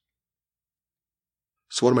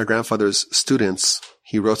 So one of my grandfather's students,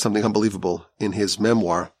 he wrote something unbelievable in his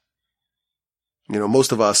memoir.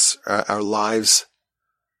 Most of us, our lives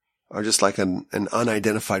are just like an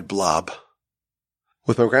unidentified blob.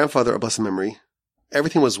 With my grandfather, of blessed memory,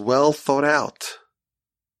 everything was well thought out.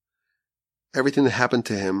 Everything that happened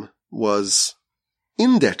to him was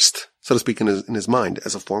indexed, so to speak, in his mind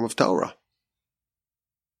as a form of Torah.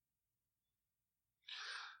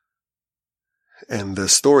 And the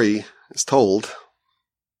story is told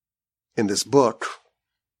in this book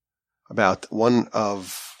about one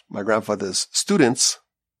of my grandfather's students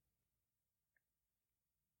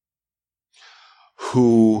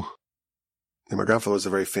my grandfather was a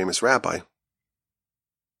very famous rabbi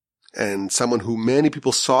and someone who many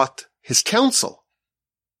people sought his counsel.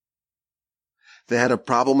 They had a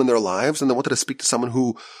problem in their lives and they wanted to speak to someone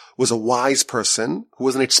who was a wise person, who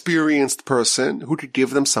was an experienced person, who could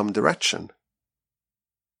give them some direction.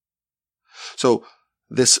 So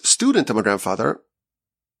this student of my grandfather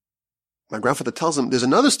tells him there's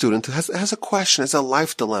another student who has a question, has a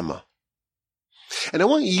life dilemma. And I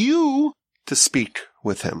want you to speak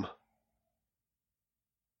with him.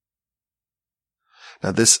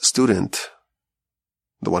 Now this student,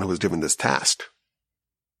 the one who was given this task,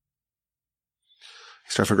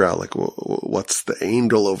 he's trying to figure out, what's the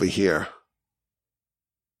angle over here?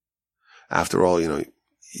 After all,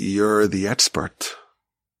 you're the expert.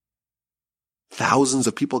 Thousands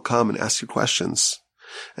of people come and ask you questions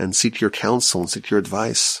and seek your counsel and seek your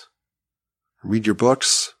advice. Read your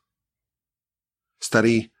books.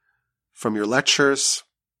 Study from your lectures.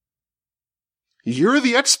 You're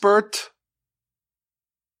the expert.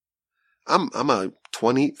 I'm a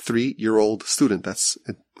 23-year-old student.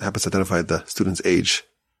 It happens to identify the student's age.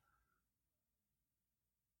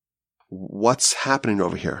 What's happening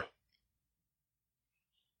over here?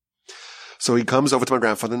 So he comes over to my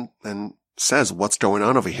grandfather and says, what's going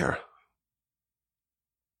on over here?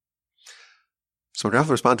 So my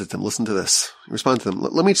grandfather responded to him, listen to this. He responded to them,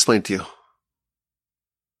 let me explain to you.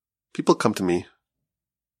 People come to me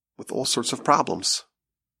with all sorts of problems.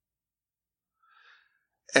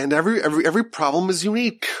 And every problem is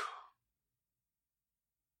unique.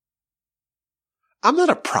 I'm not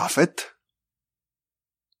a prophet.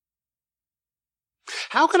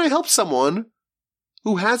 How can I help someone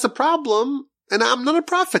who has a problem and I'm not a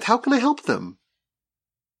prophet? How can I help them?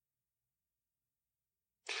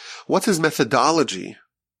 What's his methodology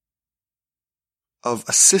of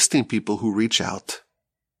assisting people who reach out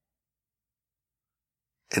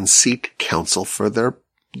and seek counsel for their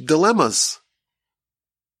dilemmas?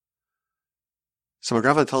 So my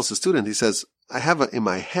grandfather tells the student, he says, in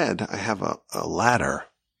my head, I have a ladder.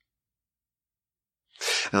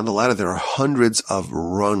 And on the ladder, there are hundreds of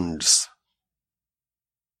rungs.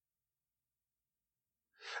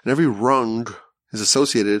 And every rung is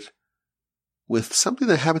associated with something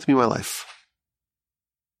that happened to me in my life.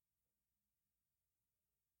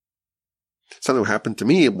 Something happened to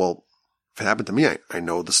me, well, if it happened to me, I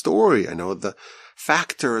know the story. I know the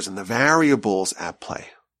factors and the variables at play.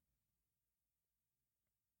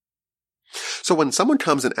 So when someone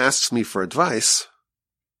comes and asks me for advice,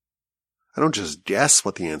 I don't just guess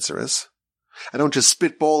what the answer is. I don't just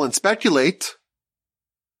spitball and speculate.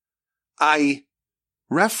 I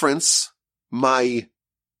reference my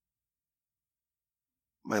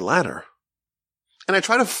ladder. And I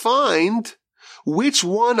try to find which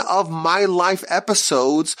one of my life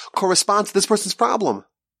episodes corresponds to this person's problem.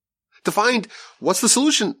 To find what's the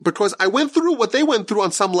solution, because I went through what they went through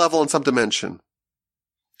on some level, in some dimension.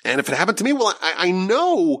 And if it happened to me, well, I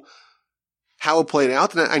know how it played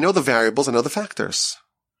out, and I know the variables, I know the factors.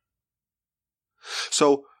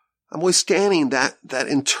 So I'm always scanning that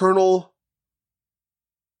internal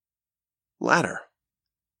ladder.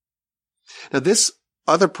 Now this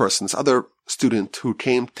other student who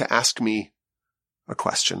came to ask me a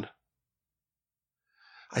question,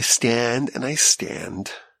 I stand, and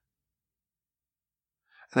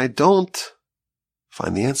I don't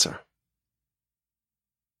find the answer.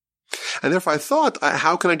 And therefore I thought,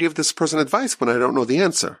 how can I give this person advice when I don't know the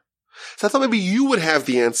answer? So I thought maybe you would have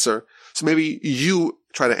the answer. So maybe you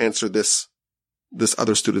try to answer this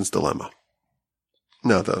other student's dilemma.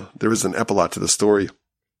 Now, there is an epilogue to the story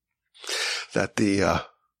that the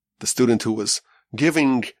student who was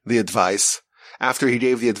giving the advice, after he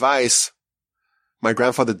gave the advice, my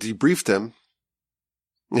grandfather debriefed him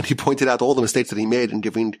And he pointed out all the mistakes that he made in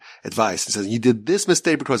giving advice. He says, you did this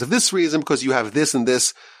mistake because of this reason, because you have this and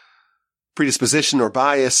this predisposition or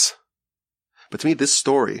bias. But to me, this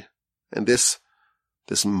story and this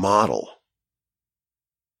model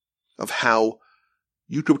of how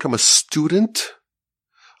you could become a student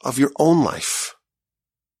of your own life.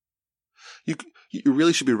 You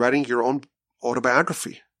really should be writing your own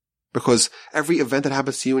autobiography, because every event that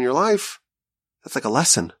happens to you in your life, that's like a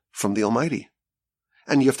lesson from the Almighty.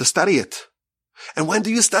 And you have to study it. And when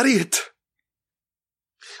do you study it?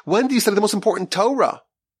 When do you study the most important Torah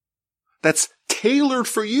that's tailored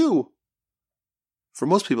for you? For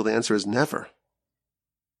most people, the answer is never.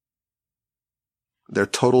 They're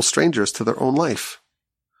total strangers to their own life.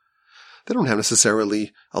 They don't have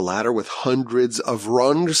necessarily a ladder with hundreds of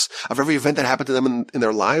rungs of every event that happened to them in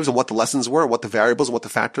their lives, and what the lessons were, what the variables and what the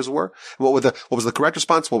factors were, and what was the correct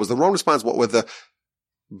response, what was the wrong response, what were the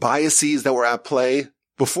biases that were at play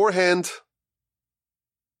beforehand.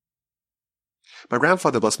 My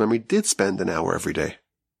grandfather, blessed memory, did spend an hour every day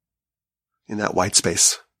in that white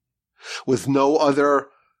space with no other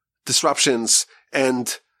disruptions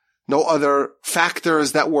and no other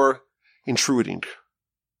factors that were intruding.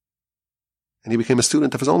 And he became a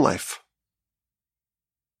student of his own life.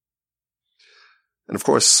 And of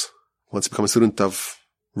course, once you become a student of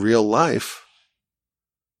real life,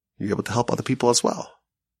 you're able to help other people as well.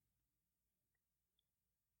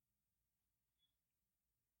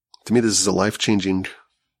 To me, this is a life-changing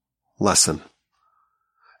lesson.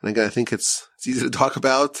 And again, I think it's easy to talk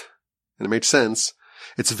about, and it makes sense.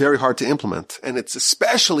 It's very hard to implement, and it's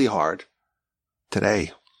especially hard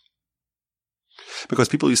today. Because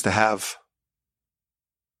people used to have,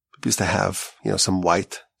 some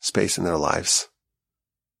white space in their lives.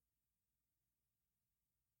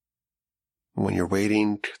 When you're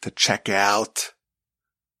waiting to check out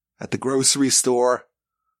at the grocery store,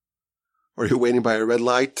 or you're waiting by a red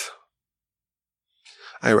light.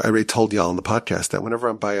 I already told y'all on the podcast that whenever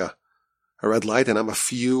I'm by a red light and I'm a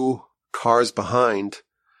few cars behind,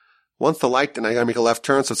 once the light, and I gotta make a left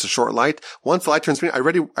turn, so it's a short light. Once the light turns green, I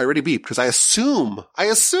already beep, because I assume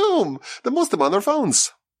that most of them are on their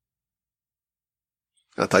phones.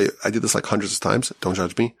 And I'll tell you, I did this like hundreds of times. Don't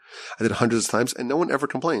judge me. I did it hundreds of times, and no one ever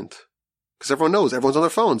complained. Because everyone knows, everyone's on their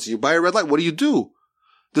phones. You buy a red light, what do?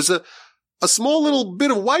 There's a small little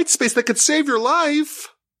bit of white space that could save your life.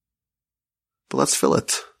 But let's fill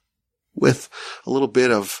it with a little bit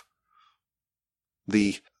of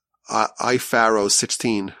the iPharo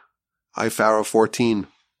 16, iPharo 14.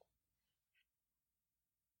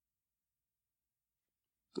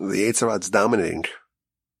 The Yetzer Hara's dominating.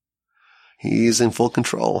 He's in full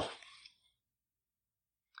control.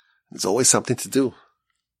 There's always something to do.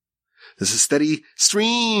 There's a steady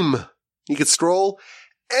stream. You could scroll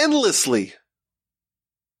endlessly.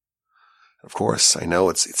 Of course, I know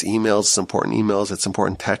it's emails, it's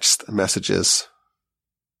important text messages.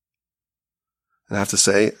 And I have to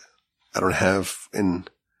say, I don't have an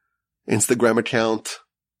Instagram account,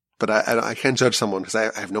 but I can't judge someone because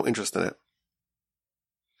I have no interest in it.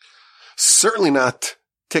 Certainly not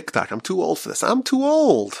TikTok. I'm too old for this. I'm too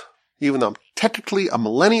old. Even though I'm technically a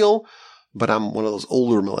millennial, but I'm one of those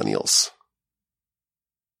older millennials.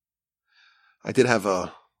 I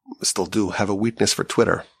still do have a weakness for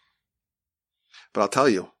Twitter. But I'll tell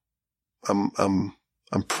you, I'm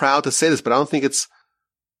proud to say this, but I don't think it's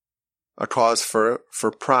a cause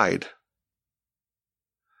for pride.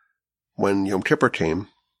 When Yom Kippur came,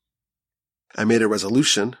 I made a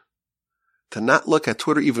resolution to not look at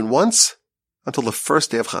Twitter even once until the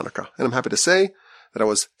first day of Hanukkah. And I'm happy to say that I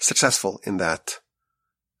was successful in that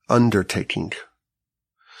undertaking.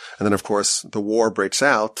 And then, of course, the war breaks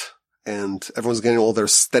out and everyone's getting all their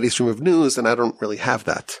steady stream of news, and I don't really have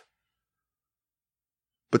that.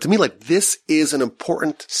 But to me, this is an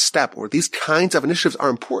important step, or these kinds of initiatives are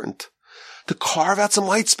important to carve out some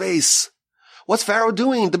white space. What's Pharaoh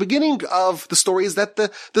doing? The beginning of the story is that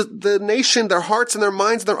the nation, their hearts and their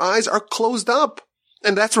minds and their eyes are closed up.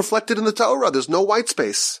 And that's reflected in the Torah. There's no white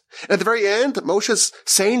space. And at the very end, Moshe's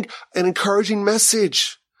saying an encouraging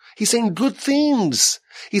message. He's saying good things.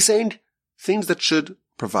 He's saying things that should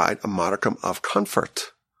provide a modicum of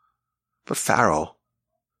comfort. But Pharaoh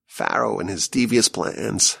and his devious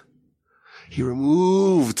plans, he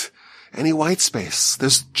removed any white space.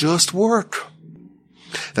 There's just work.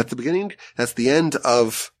 That's the beginning. That's the end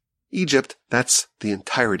of Egypt. That's the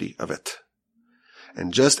entirety of it.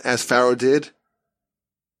 And just as Pharaoh did,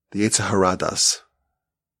 the Yetzer Hara does.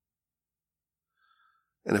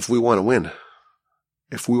 And if we want to win,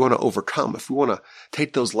 if we want to overcome, if we want to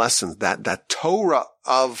take those lessons, that Torah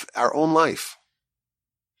of our own life,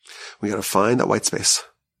 we got to find that white space.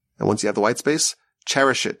 And once you have the white space,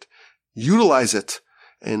 cherish it, utilize it,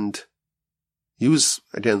 and use,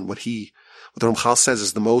 again, what the Ramchal says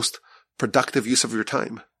is the most productive use of your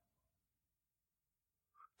time.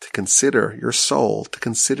 To consider your soul, to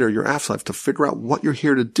consider your afterlife, to figure out what you're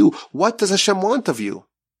here to do. What does Hashem want of you?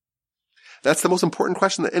 That's the most important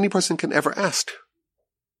question that any person can ever ask.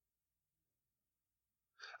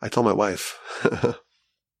 I told my wife,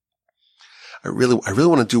 I really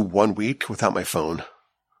want to do 1 week without my phone.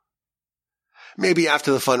 Maybe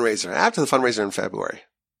after the fundraiser in February.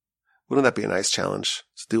 Wouldn't that be a nice challenge?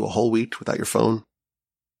 To do a whole week without your phone?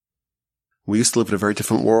 We used to live in a very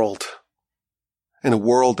different world. In a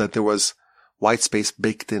world that there was white space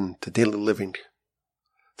baked into daily living.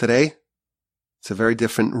 Today, it's a very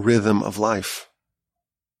different rhythm of life.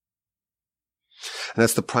 And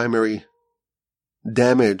that's the primary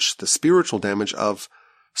damage, the spiritual damage of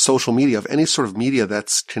social media, of any sort of media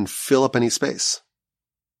that can fill up any space.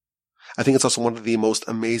 I think it's also one of the most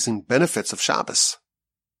amazing benefits of Shabbos.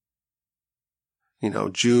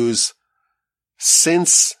 Jews,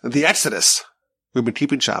 since the Exodus, we've been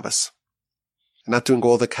keeping Shabbos. Not doing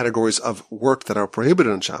all the categories of work that are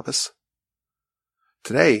prohibited on Shabbos.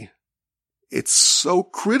 Today, it's so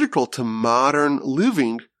critical to modern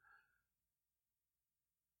living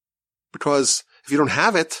because if you don't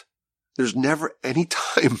have it, there's never any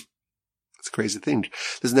time. It's a crazy thing.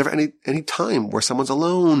 There's never any time where someone's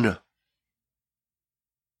alone.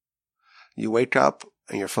 You wake up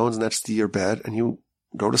and your phone's next to your bed, and you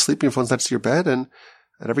go to sleep and your phone's next to your bed, and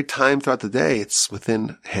at every time throughout the day, it's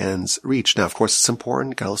within hand's reach. Now, of course, it's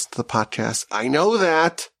important. You gotta listen to the podcast. I know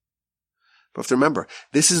that. But you have to remember,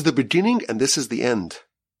 this is the beginning and this is the end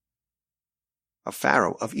of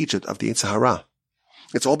Pharaoh, of Egypt, of the Yetzer Hara.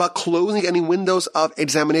 It's all about closing any windows of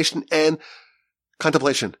examination and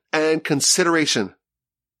contemplation and consideration.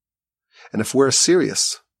 And if we're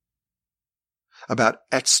serious about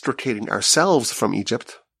extricating ourselves from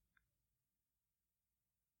Egypt,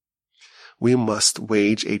 we must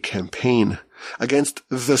wage a campaign against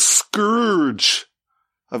the scourge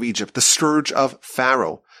of Egypt, the scourge of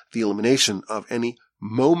Pharaoh, the elimination of any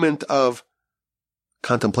moment of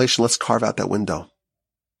contemplation. Let's carve out that window.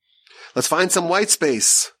 Let's find some white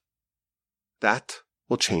space. That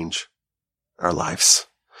will change our lives.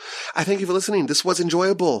 I thank you for listening. This was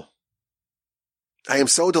enjoyable. I am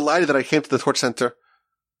so delighted that I came to the Torch Center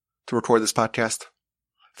to record this podcast.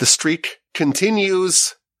 The streak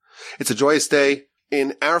continues. It's a joyous day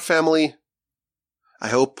in our family. I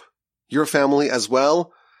hope your family as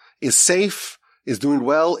well is safe, is doing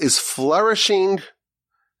well, is flourishing.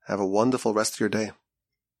 Have a wonderful rest of your day.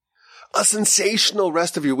 A sensational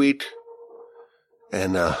rest of your week.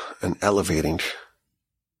 And an elevating,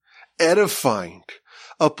 edifying,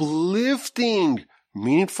 uplifting,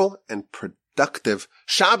 meaningful, and productive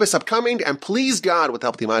Shabbos upcoming. And please God, with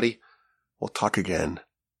help of Timati, we'll talk again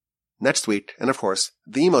next week. And of course,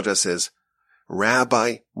 the email address is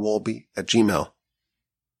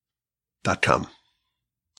rabbiwolbe@gmail.com.